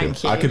 you're welcome.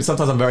 Thank you.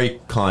 Sometimes I'm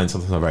very kind,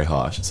 sometimes I'm very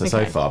harsh.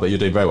 So far, but you're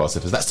doing very well,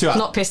 Sippers. That's 2 out.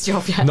 Not pissed you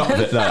off yet.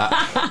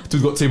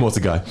 We've got 2 more to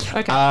go.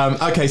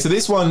 Okay, so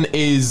this one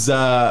is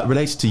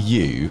related to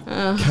you.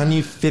 Can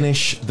you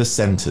finish the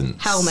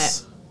sentence?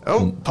 Helmet.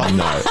 Oh,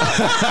 no.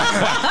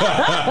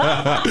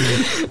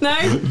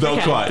 No?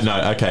 Not quite,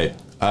 no. Okay.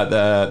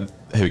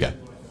 Here we go.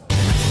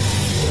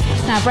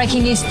 Now,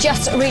 breaking news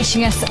just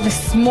reaching us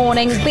this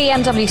morning.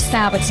 BMW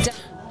Sauber today.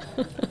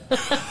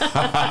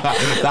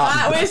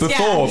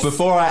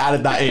 Before I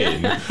added that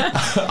in,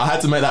 I had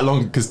to make that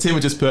long because Tim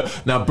would just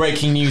put, now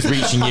breaking news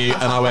reaching you,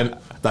 and I went,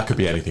 that could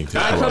be anything.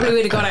 I probably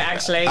would have got it,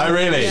 actually. Oh,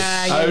 really?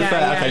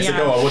 Yeah, okay, so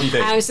go on. What do you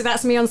think? So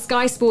that's me on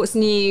Sky Sports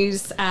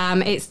News.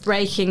 It's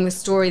breaking the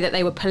story that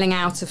they were pulling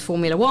out of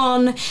Formula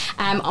One.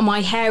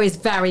 My hair is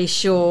very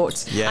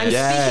short. I'm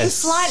speaking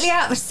slightly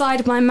out the side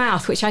of my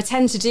mouth, which I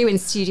tend to do in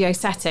studio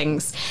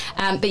settings.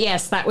 But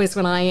yes, that was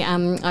when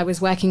I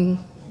was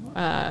working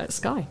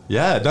Sky.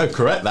 Yeah, no,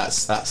 correct.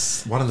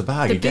 That's one in the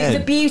bag again. The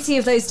beauty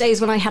of those days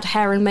when I had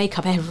hair and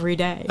makeup every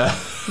day.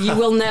 You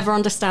will never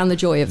understand the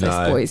joy of this,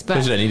 boys.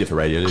 But you don't need it for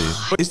radio, do you?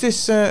 Is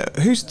this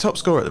who's the top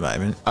scorer at the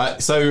moment?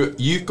 So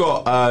you've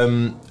got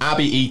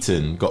Abby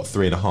Eaton got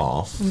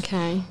 3.5.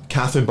 Okay.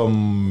 Catherine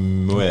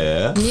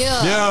Bonmuir.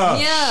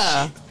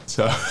 Yeah.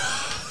 So.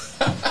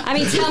 I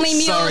mean, tell me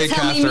Muir,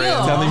 tell me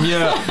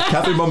Muir.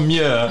 Catherine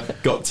Bonmuir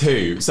got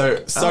 2. So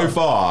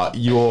far,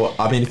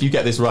 if you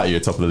get this right,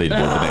 you're top of the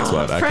leaderboard the next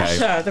one.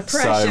 Okay. The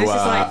pressure.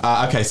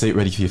 So, okay, so you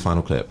ready for your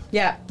final clip?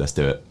 Yeah. Let's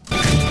do it.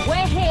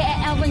 We're here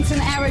at Elvington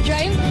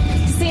Aerodrome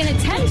to see an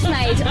attempt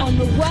made on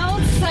the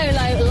world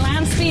solo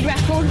land speed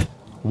record.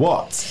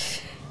 What?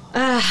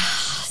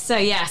 So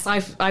yes,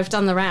 I've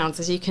done the rounds,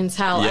 as you can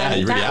tell. Yeah,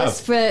 you really that have.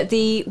 was for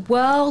the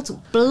world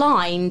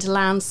blind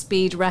land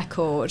speed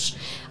record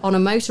on a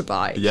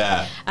motorbike.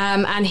 Yeah.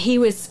 And he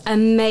was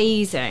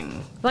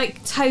amazing,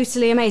 like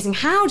totally amazing.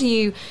 How do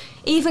you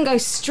even go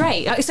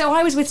straight? So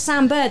I was with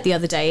Sam Bird the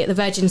other day at the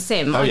Virgin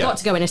Sim. I got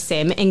to go in a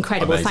sim.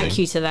 Incredible. Amazing. Thank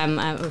you to them,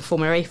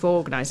 Formula E, for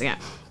organising it.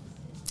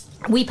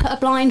 We put a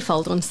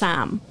blindfold on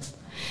Sam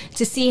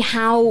to see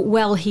how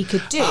well he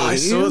could do. I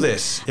saw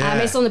this. Yeah.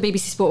 It's on the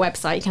BBC Sport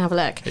website. You can have a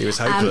look. He was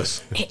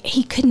hopeless.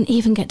 He couldn't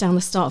even get down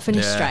the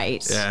start-finish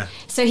straight. Yeah.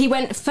 So he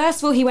went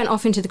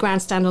off into the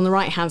grandstand on the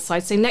right-hand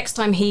side. So next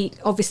time he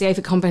obviously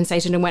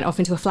overcompensated and went off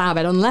into a flower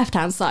bed on the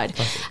left-hand side.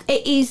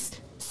 It is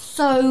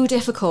so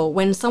difficult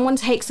when someone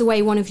takes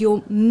away one of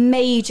your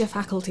major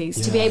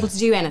faculties to be able to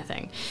do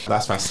anything.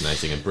 That's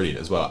fascinating and brilliant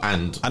as well.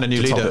 And a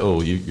new to top leader. it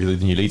all, you're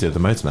the new leader of the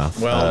Motormouth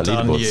Well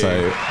done, leaderboard. you.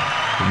 So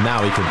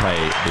now we can play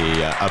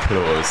the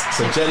applause.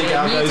 So Jennie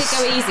Gow You goes... did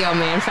go easy on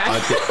me, in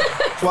fact.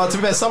 Well, to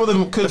be fair, some of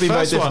them could have been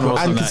very first one difficult.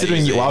 wasn't And that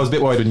considering easy. I was a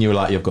bit worried when you were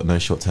like, you've got no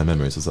short-term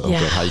memories. I was like, oh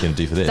God, how are you going to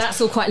do for this? That's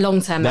all quite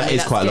long-term. That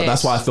is quite long.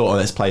 That's why I thought,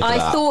 let's play for that.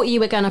 I thought you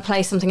were going to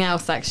play something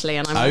else, actually,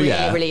 and I'm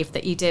really relieved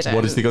that you didn't.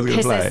 What did you think I was going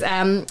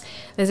to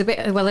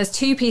play? There's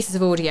 2 pieces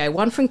of audio.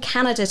 One from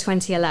Canada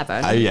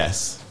 2011. Oh,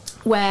 yes.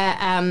 Where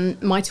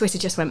my Twitter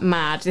just went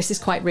mad. This is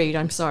quite rude,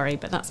 I'm sorry,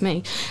 but that's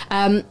me.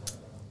 And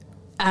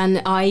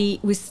I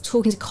was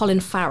talking to Colin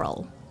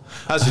Farrell.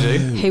 As you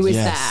do. Who was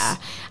there.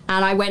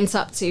 And I went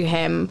up to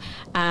him,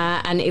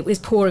 and it was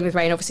pouring with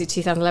rain, obviously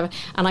 2011.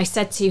 And I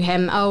said to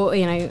him,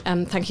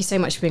 thank you so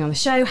much for being on the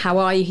show. How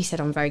are you? He said,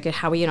 I'm very good.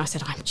 How are you? And I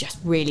said, I'm just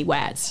really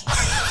wet.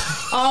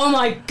 Oh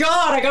my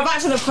God, I go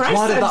back to the press.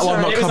 Why did that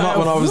one not come up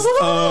when I was...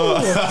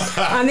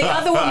 And the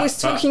other one was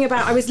talking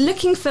about, I was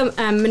looking for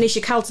Manisha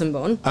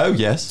Kaltenborn. Oh,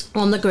 yes.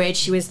 On the grid.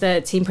 She was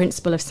the team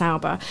principal of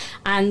Sauber.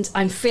 And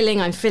I'm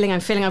feeling.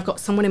 I've got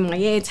someone in my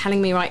ear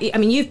telling me, right, I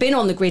mean, you've been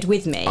on the grid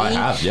with me. I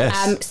have,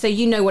 yes. So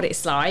you know what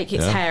it's like.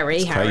 It's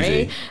hairy.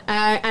 Crazy.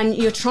 And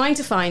you're trying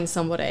to find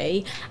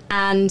somebody,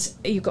 and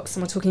you've got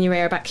someone talking in your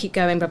ear about keep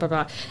going, blah, blah,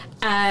 blah.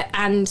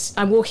 And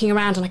I'm walking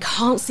around and I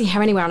can't see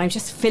her anywhere, and I'm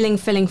just filling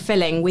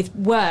with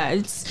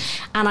words.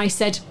 And I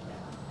said,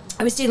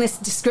 I was doing this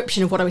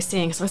description of what I was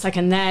seeing. So I was like,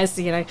 and there's,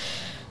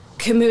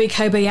 Kamui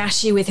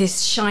Kobayashi with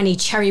his shiny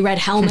cherry red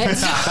helmet.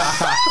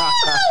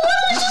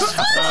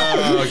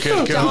 Oh,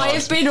 good God. I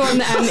have been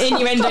on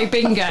innuendo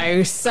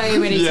bingo so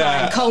many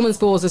times. Coleman's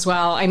balls as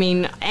well. I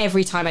mean,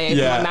 every time I open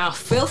my mouth,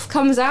 filth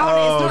comes out.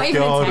 It's not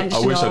even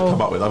intentional. I wish I'd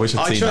come up with. I wish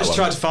I'd seen that one. I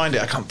tried to find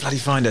it. I can't bloody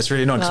find it. It's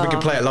really annoying because we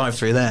could play it live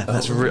through there.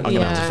 That's I'm going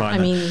to have to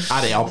find it.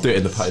 Add it. I'll do it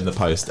in the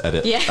post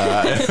edit. Yeah.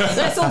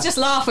 Let's all just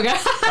laugh and go,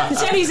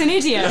 Jenny's an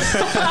idiot.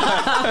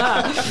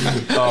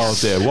 Oh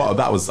dear, what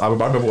that was! I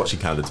remember watching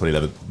Canada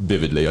 2011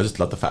 vividly. I just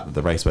love the fact that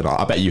the race went on.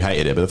 I bet you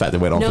hated it, but the fact that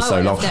it went on No, for so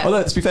I long. loved it.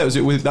 Although, to be fair,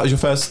 that was your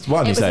first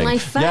one, It you're was saying? my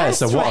first Yeah,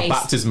 so what a race.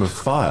 baptism of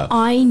fire.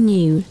 I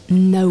knew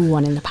no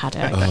one in the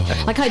paddock.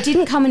 Like, I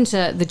didn't come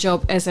into the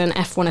job as an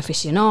F1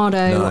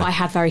 aficionado. No. I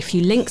had very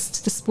few links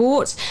to the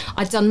sport.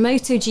 I'd done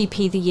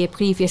MotoGP the year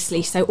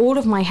previously, so all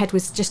of my head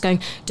was just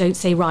going, don't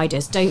say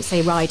riders, don't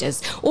say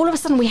riders. All of a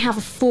sudden, we have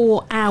a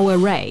 4-hour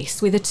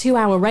race with a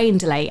 2-hour rain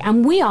delay,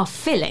 and we are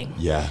filling.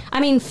 Yeah. I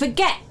mean,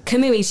 forget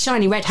Kamui's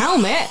shiny red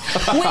helmet.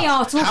 We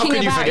are talking How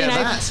can you about, forget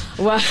know, that?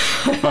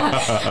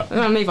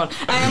 well, I'll move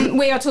on.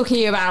 We are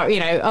talking about,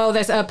 oh,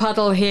 there's a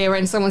puddle here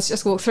and someone's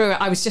just walked through it.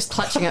 I was just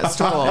clutching at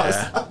straws.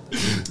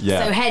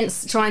 Yeah. So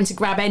hence trying to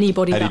grab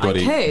anybody that I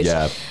could.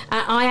 Yeah.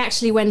 I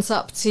actually went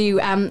up to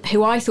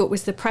who I thought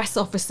was the press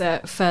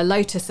officer for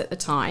Lotus at the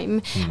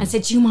time and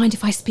said, do you mind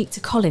if I speak to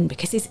Colin?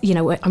 Because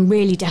I'm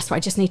really desperate. I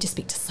just need to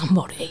speak to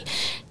somebody.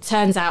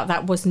 Turns out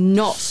that was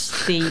not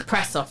the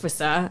press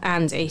officer,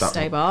 Andy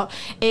Stobart.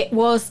 It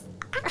was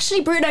actually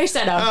Bruno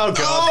Senna. Oh,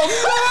 God. Oh,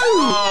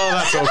 no! Oh,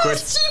 that's awkward. How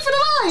stupid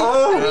am I?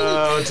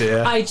 Oh,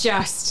 dear.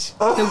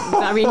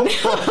 I mean...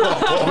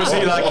 What was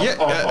he like?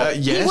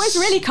 Yes. He was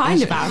really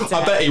kind about it.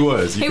 I bet he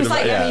was. He was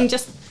like, I mean,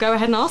 just go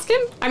ahead and ask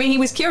him. I mean, he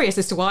was curious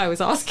as to why I was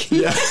asking.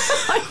 Yeah.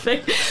 I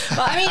think.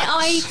 But I mean,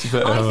 I that's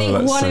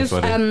think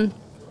so funny.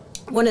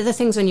 one of the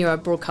things when you're a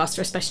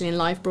broadcaster, especially in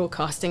live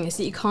broadcasting, is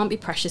that you can't be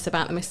precious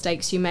about the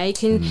mistakes you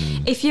make. And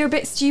if you're a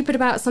bit stupid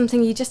about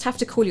something, you just have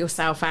to call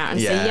yourself out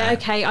and say, yeah,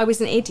 okay, I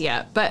was an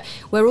idiot. But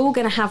we're all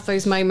going to have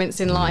those moments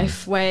in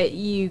life where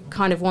you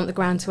kind of want the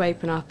ground to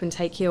open up and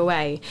take you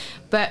away.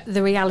 But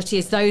the reality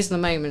is those are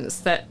the moments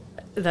that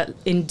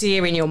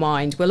endear in your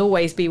mind, will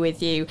always be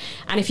with you.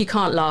 And if you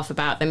can't laugh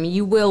about them,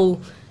 you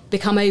will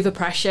become over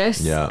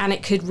precious and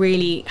it could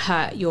really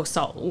hurt your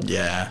soul.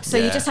 So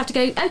you just have to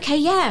go,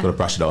 okay, Gotta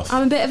brush it off.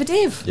 I'm a bit of a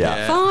div.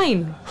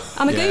 Fine.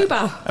 I'm a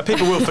goober.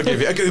 People will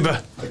forgive you. A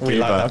goober. We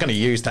like that. I'm going to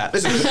use that.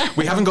 Listen,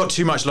 we haven't got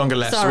too much longer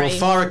left, Sorry.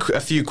 so we'll fire a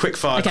few quick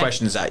fire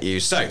questions at you.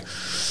 So,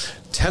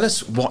 tell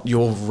us what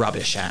you're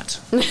rubbish at.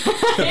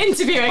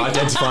 Interviewing.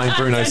 Identifying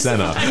Bruno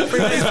Senna.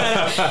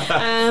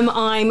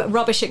 I'm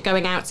rubbish at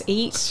going out to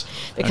eat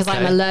because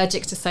I'm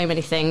allergic to so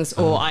many things,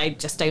 or I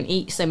just don't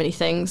eat so many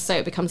things, so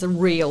it becomes a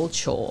real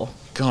chore.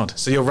 God,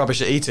 so you're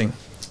rubbish at eating?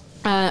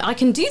 I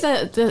can do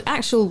the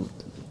actual,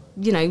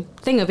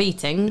 thing of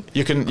eating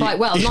quite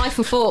well. Knife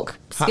and fork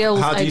skills.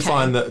 How do you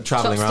find that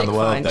travelling around the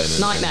world fine. then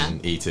Nightmare.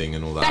 and eating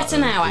and all that? Better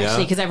now,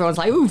 actually, because everyone's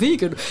like, ooh,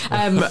 vegan.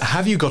 But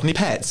have you got any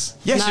pets?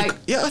 Yes.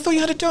 No. I thought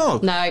you had a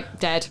dog. No,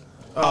 dead.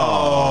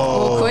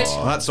 Oh, awkward.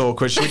 That's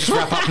awkward. Should we just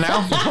wrap up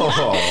now?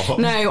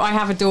 No, I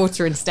have a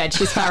daughter instead.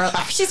 She's feral.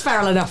 She's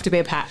feral enough to be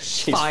a pet.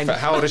 Fine.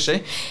 How old is she?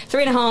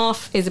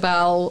 3.5.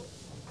 Isabel.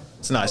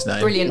 It's a nice name.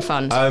 Brilliant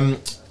fun.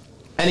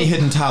 Any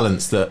hidden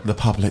talents that the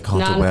public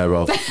aren't None. aware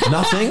of?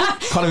 Nothing?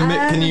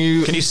 Can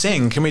you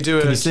sing? Can we do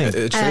a trio? Is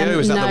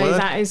that the word? No,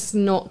 that is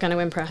not going to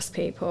impress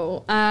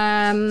people.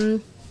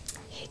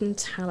 Hidden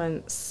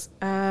talents.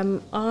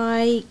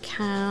 I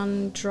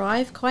can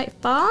drive quite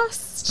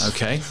fast.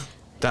 Okay.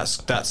 That's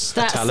a talent.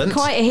 That's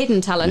quite a hidden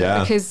talent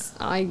Yeah. because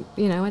I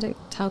don't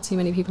tell too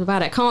many people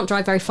about it. I can't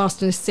drive very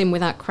fast in a sim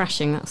without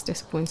crashing. That's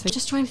disappointing.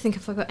 Just trying to think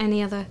if I've got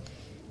any other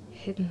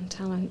hidden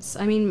talents.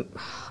 I mean,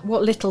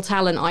 what little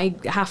talent I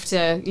have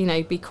to,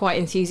 be quite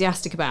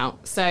enthusiastic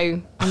about. So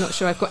I'm not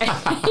sure I've got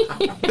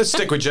any. Let's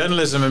stick with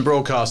journalism and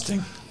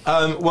broadcasting.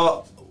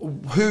 Well,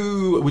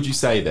 who would you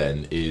say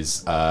then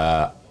is...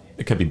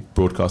 it could be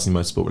broadcasting,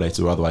 motorsport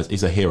related or otherwise,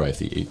 is a hero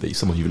for you, that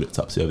someone you've looked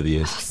up to over the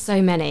years?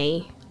 So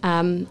many.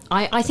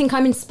 I think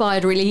I'm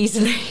inspired really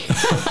easily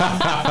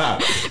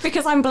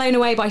because I'm blown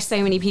away by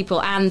so many people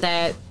and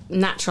their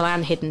natural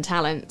and hidden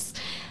talents.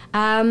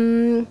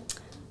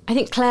 I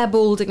think Claire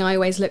Balding I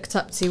always looked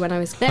up to when I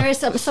was... There is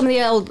some of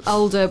the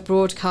older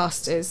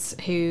broadcasters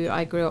who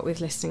I grew up with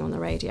listening on the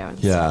radio and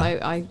stuff.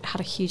 I had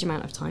a huge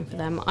amount of time for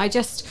them. I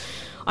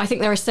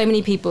think there are so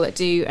many people that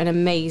do an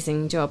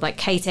amazing job. Like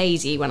Kate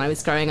Adie, when I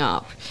was growing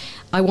up,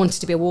 I wanted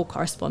to be a war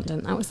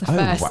correspondent. That was the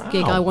first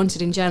gig I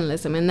wanted in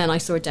journalism. And then I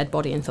saw a dead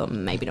body and thought,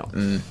 maybe not.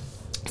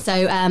 So,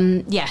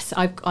 yes,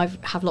 I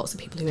have lots of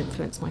people who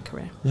influence my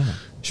career. Yeah.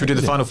 Should we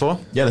do the final four?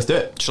 Yeah, let's do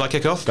it. Shall I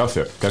kick off? Go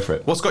for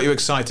it. What's got you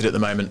excited at the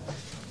moment?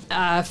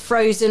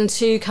 Frozen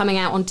 2 coming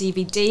out on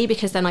DVD,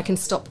 because then I can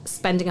stop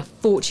spending a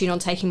fortune on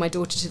taking my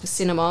daughter to the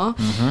cinema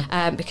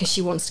because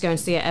she wants to go and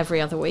see it every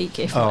other week,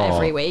 if not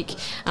every week.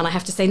 And I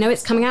have to say, no,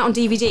 it's coming out on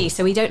DVD,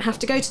 so we don't have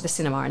to go to the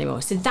cinema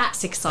anymore. So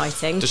that's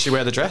exciting. Does she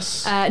wear the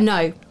dress?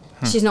 No.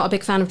 She's not a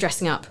big fan of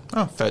dressing up.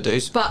 Oh, fair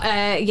dues. But,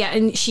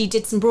 and she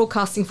did some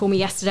broadcasting for me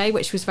yesterday,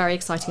 which was very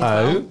exciting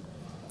as well.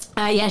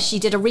 Yeah, she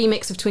did a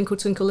remix of Twinkle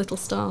Twinkle Little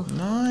Star.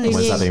 Nice.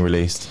 When's that being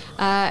released?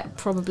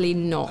 Probably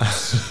not.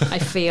 I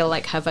feel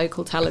like her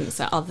vocal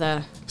talents are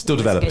other... Still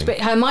developing. But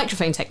her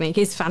microphone technique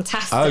is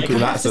fantastic. Oh,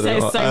 cool. I have to say,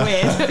 it's so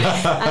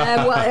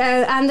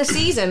weird. And the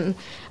season.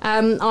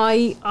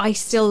 I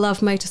still love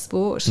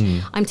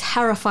motorsport. I'm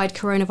terrified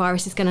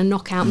coronavirus is going to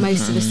knock out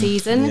most of the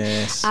season.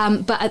 Yes.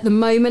 But at the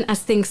moment, as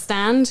things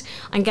stand,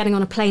 I'm getting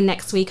on a plane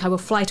next week. I will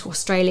fly to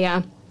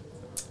Australia.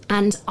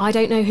 And I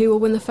don't know who will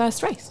win the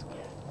first race.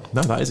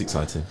 No, that is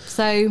exciting.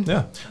 So,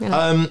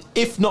 yeah.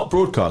 If not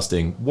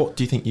broadcasting, what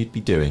do you think you'd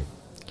be doing?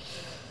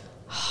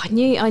 I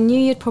knew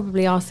you'd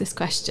probably ask this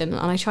question,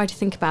 and I tried to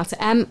think about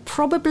it.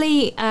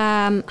 Probably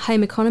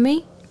home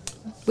economy,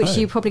 which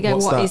you probably go,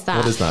 what is that?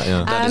 What is that?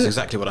 Yeah, that is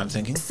exactly what I'm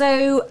thinking.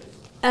 So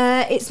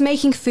it's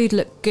making food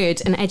look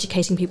good and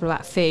educating people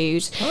about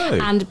food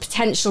and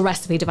potential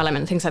recipe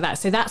development and things like that.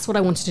 So that's what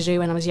I wanted to do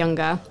when I was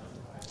younger.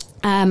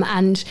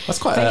 And that's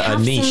quite a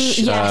niche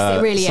yes,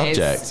 it really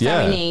subject. is.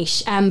 Very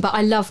niche. But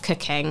I love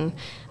cooking.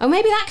 Oh,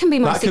 maybe that can be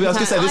my secret. I was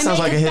going to say, this sounds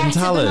like a hidden talent.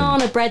 I make better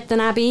banana bread than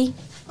Abby.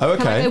 Oh,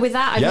 okay. Can I go with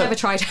that? I've never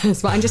tried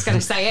hers, but I'm just going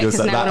to say it because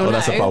no one will know.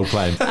 That's a bold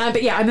claim.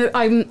 But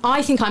yeah,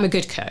 I think I'm a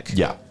good cook.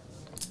 Yeah.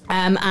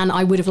 And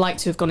I would have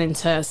liked to have gone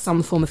into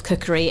some form of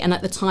cookery. And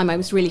at the time, I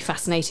was really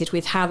fascinated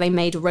with how they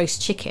made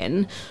roast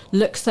chicken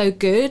look so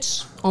good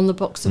on the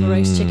box of a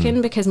roast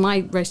chicken, because my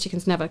roast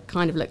chickens never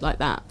kind of looked like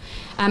that.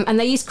 And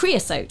they used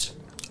creosote.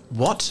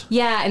 What?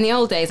 Yeah, in the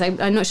old days.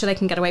 I'm not sure they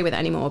can get away with it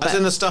anymore. As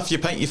in the stuff you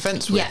paint your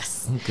fence with?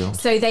 Yes. Oh, God.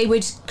 So they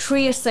would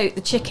creosote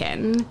the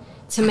chicken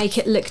to make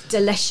it look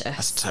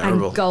delicious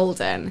and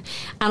golden.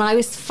 And I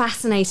was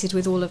fascinated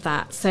with all of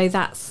that. So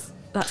that's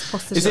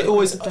possible. Is it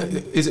always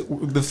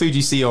the food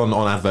you see on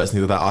adverts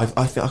and things like that?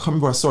 I can't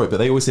remember where I saw it, but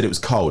they always said it was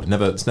cold.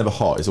 It's never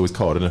hot. It's always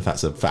cold. I don't know if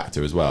that's a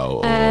factor as well.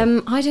 Or,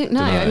 I don't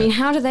know. I mean,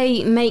 how do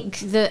they make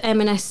the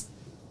M&S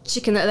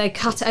chicken that they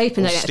cut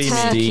open? They get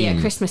turkey at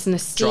Christmas and the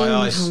steam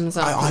comes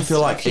up. I feel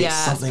like it's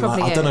something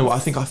like, I don't know. I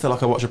feel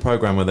like I watched a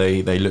program where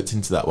they looked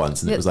into that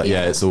once, and it was like,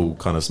 it's all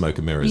kind of smoke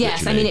and mirrors.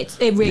 Yes, literally. I mean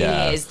it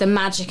really is. The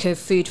magic of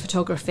food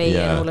photography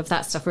and all of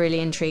that stuff really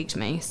intrigued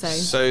me.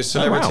 So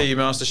Celebrity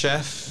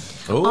MasterChef.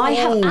 Ooh. I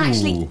have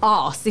actually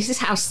asked, this is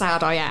how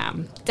sad I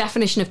am,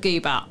 definition of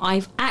goober,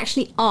 I've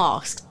actually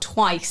asked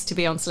twice to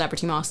be on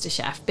Celebrity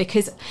MasterChef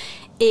because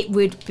it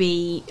would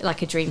be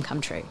like a dream come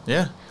true.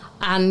 Yeah.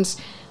 And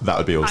that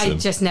would be awesome. I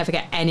just never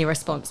get any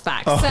response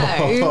back. So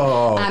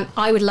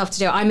I would love to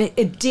do it. I'm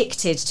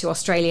addicted to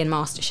Australian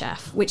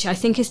MasterChef, which I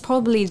think is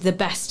probably the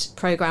best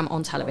programme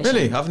on television.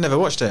 Really? I've never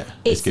watched it.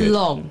 It's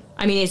long.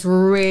 I mean, it's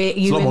really...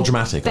 It's a lot more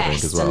dramatic, I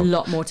think, as well. A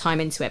lot more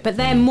time into it. But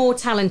they're more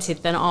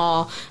talented than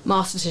our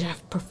MasterChef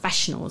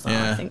professionals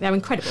are, I think. They're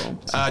incredible.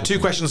 2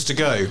 questions to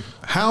go.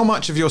 How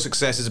much of your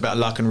success is about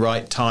luck and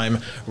right time,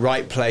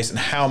 right place, and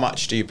how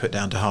much do you put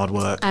down to hard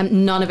work?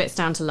 None of it's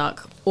down to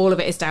luck. All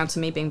of it is down to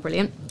me being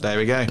brilliant. There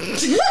we go.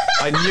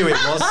 I knew it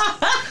was.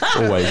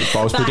 Always. But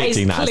I was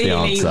predicting that as the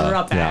answer.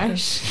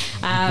 Rubbish.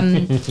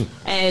 Yeah.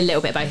 A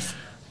little bit of both.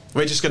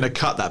 We're just going to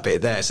cut that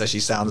bit there so she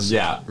sounds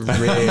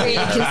really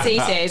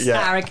conceited,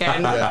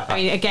 arrogant. Yeah. I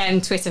mean,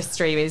 again, Twitter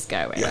stream is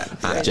going.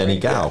 At Jennie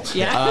Gow.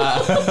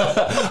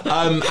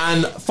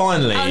 And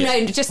finally... Oh,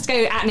 no, just go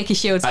at Nikki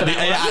Shields. At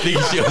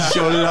Nikki Shields.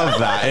 She'll love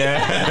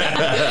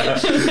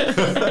that,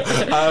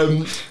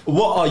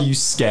 what are you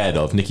scared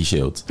of, Nikki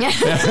Shields? Abby,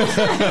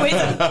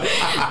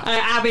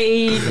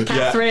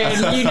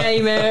 Catherine, you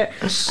name it.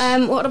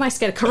 What am I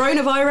scared of?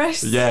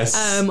 Coronavirus? Yes.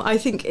 I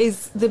think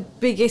is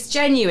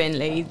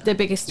genuinely the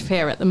biggest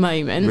fear at the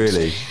moment.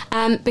 Really?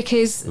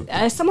 Because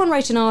someone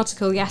wrote an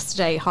article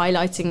yesterday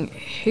highlighting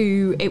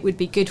who it would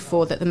be good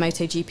for that the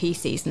MotoGP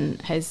season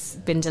has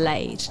been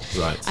delayed.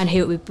 Right. And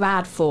who it would be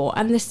bad for.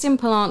 And the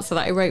simple answer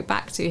that I wrote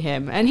back to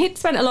him, and he'd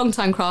spent a long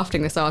time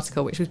crafting this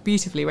article, which was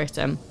beautifully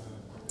written.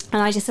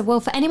 And I just said, well,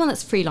 for anyone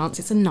that's freelance,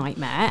 it's a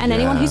nightmare. And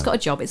anyone who's got a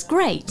job, it's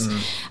great.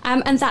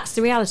 And that's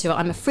the reality of it.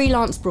 I'm a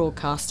freelance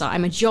broadcaster.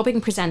 I'm a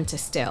jobbing presenter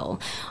still.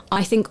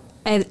 I think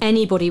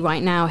anybody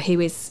right now who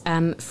is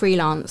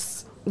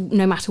freelance,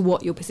 no matter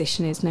what your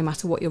position is, no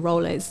matter what your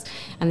role is,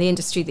 and the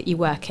industry that you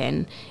work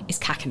in, is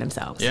cacking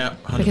themselves. Yeah,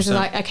 100%. Because they're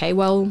like, okay,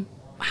 well,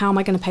 how am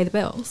I going to pay the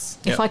bills?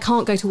 If I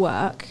can't go to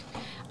work,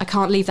 I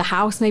can't leave the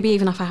house, maybe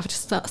even if I have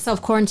to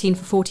self-quarantine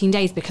for 14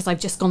 days because I've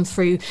just gone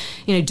through,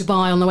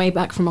 Dubai on the way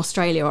back from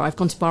Australia, or I've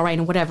gone to Bahrain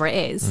or whatever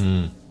it is.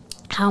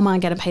 How am I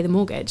going to pay the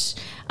mortgage?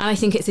 And I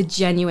think it's a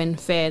genuine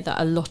fear that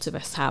a lot of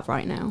us have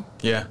right now.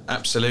 Yeah,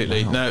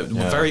 absolutely. Wow.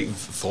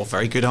 Four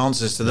very good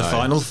answers to the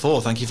final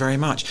 4. Thank you very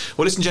much.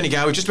 Well, listen, Jennie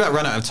Gow, we've just about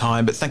run out of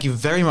time, but thank you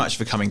very much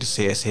for coming to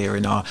see us here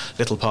in our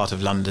little part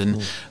of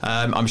London.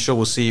 I'm sure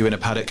we'll see you in a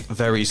paddock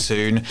very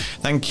soon.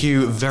 Thank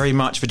you very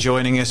much for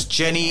joining us.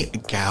 Jennie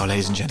Gow,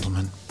 ladies and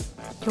gentlemen.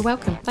 You're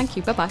welcome. Thank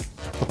you. Bye-bye.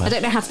 I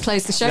don't know how to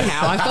close the show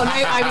now.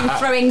 I've been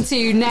throwing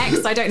to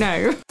next. I don't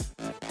know.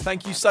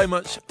 Thank you so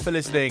much for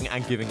listening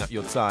and giving up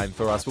your time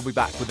for us. We'll be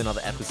back with another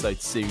episode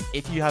soon.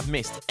 If you have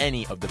missed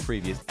any of the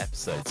previous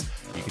episodes,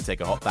 you can take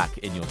a hop back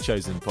in your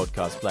chosen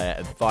podcast player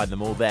and find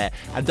them all there.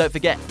 And don't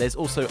forget, there's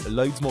also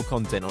loads more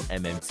content on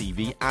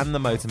MMTV and the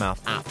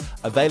Motormouth app,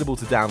 available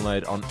to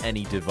download on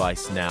any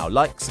device now.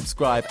 Like,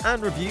 subscribe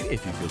and review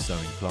if you feel so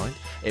inclined.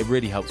 It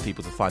really helps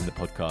people to find the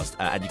podcast.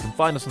 And you can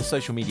find us on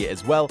social media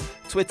as well.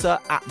 Twitter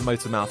at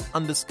Motormouth_.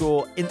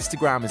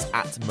 Instagram is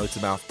at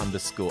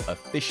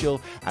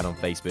Motormouth_official. And on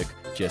Facebook,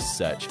 just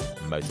search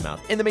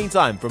Motormouth. In the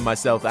meantime, from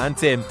myself and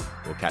Tim,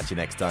 we'll catch you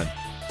next time.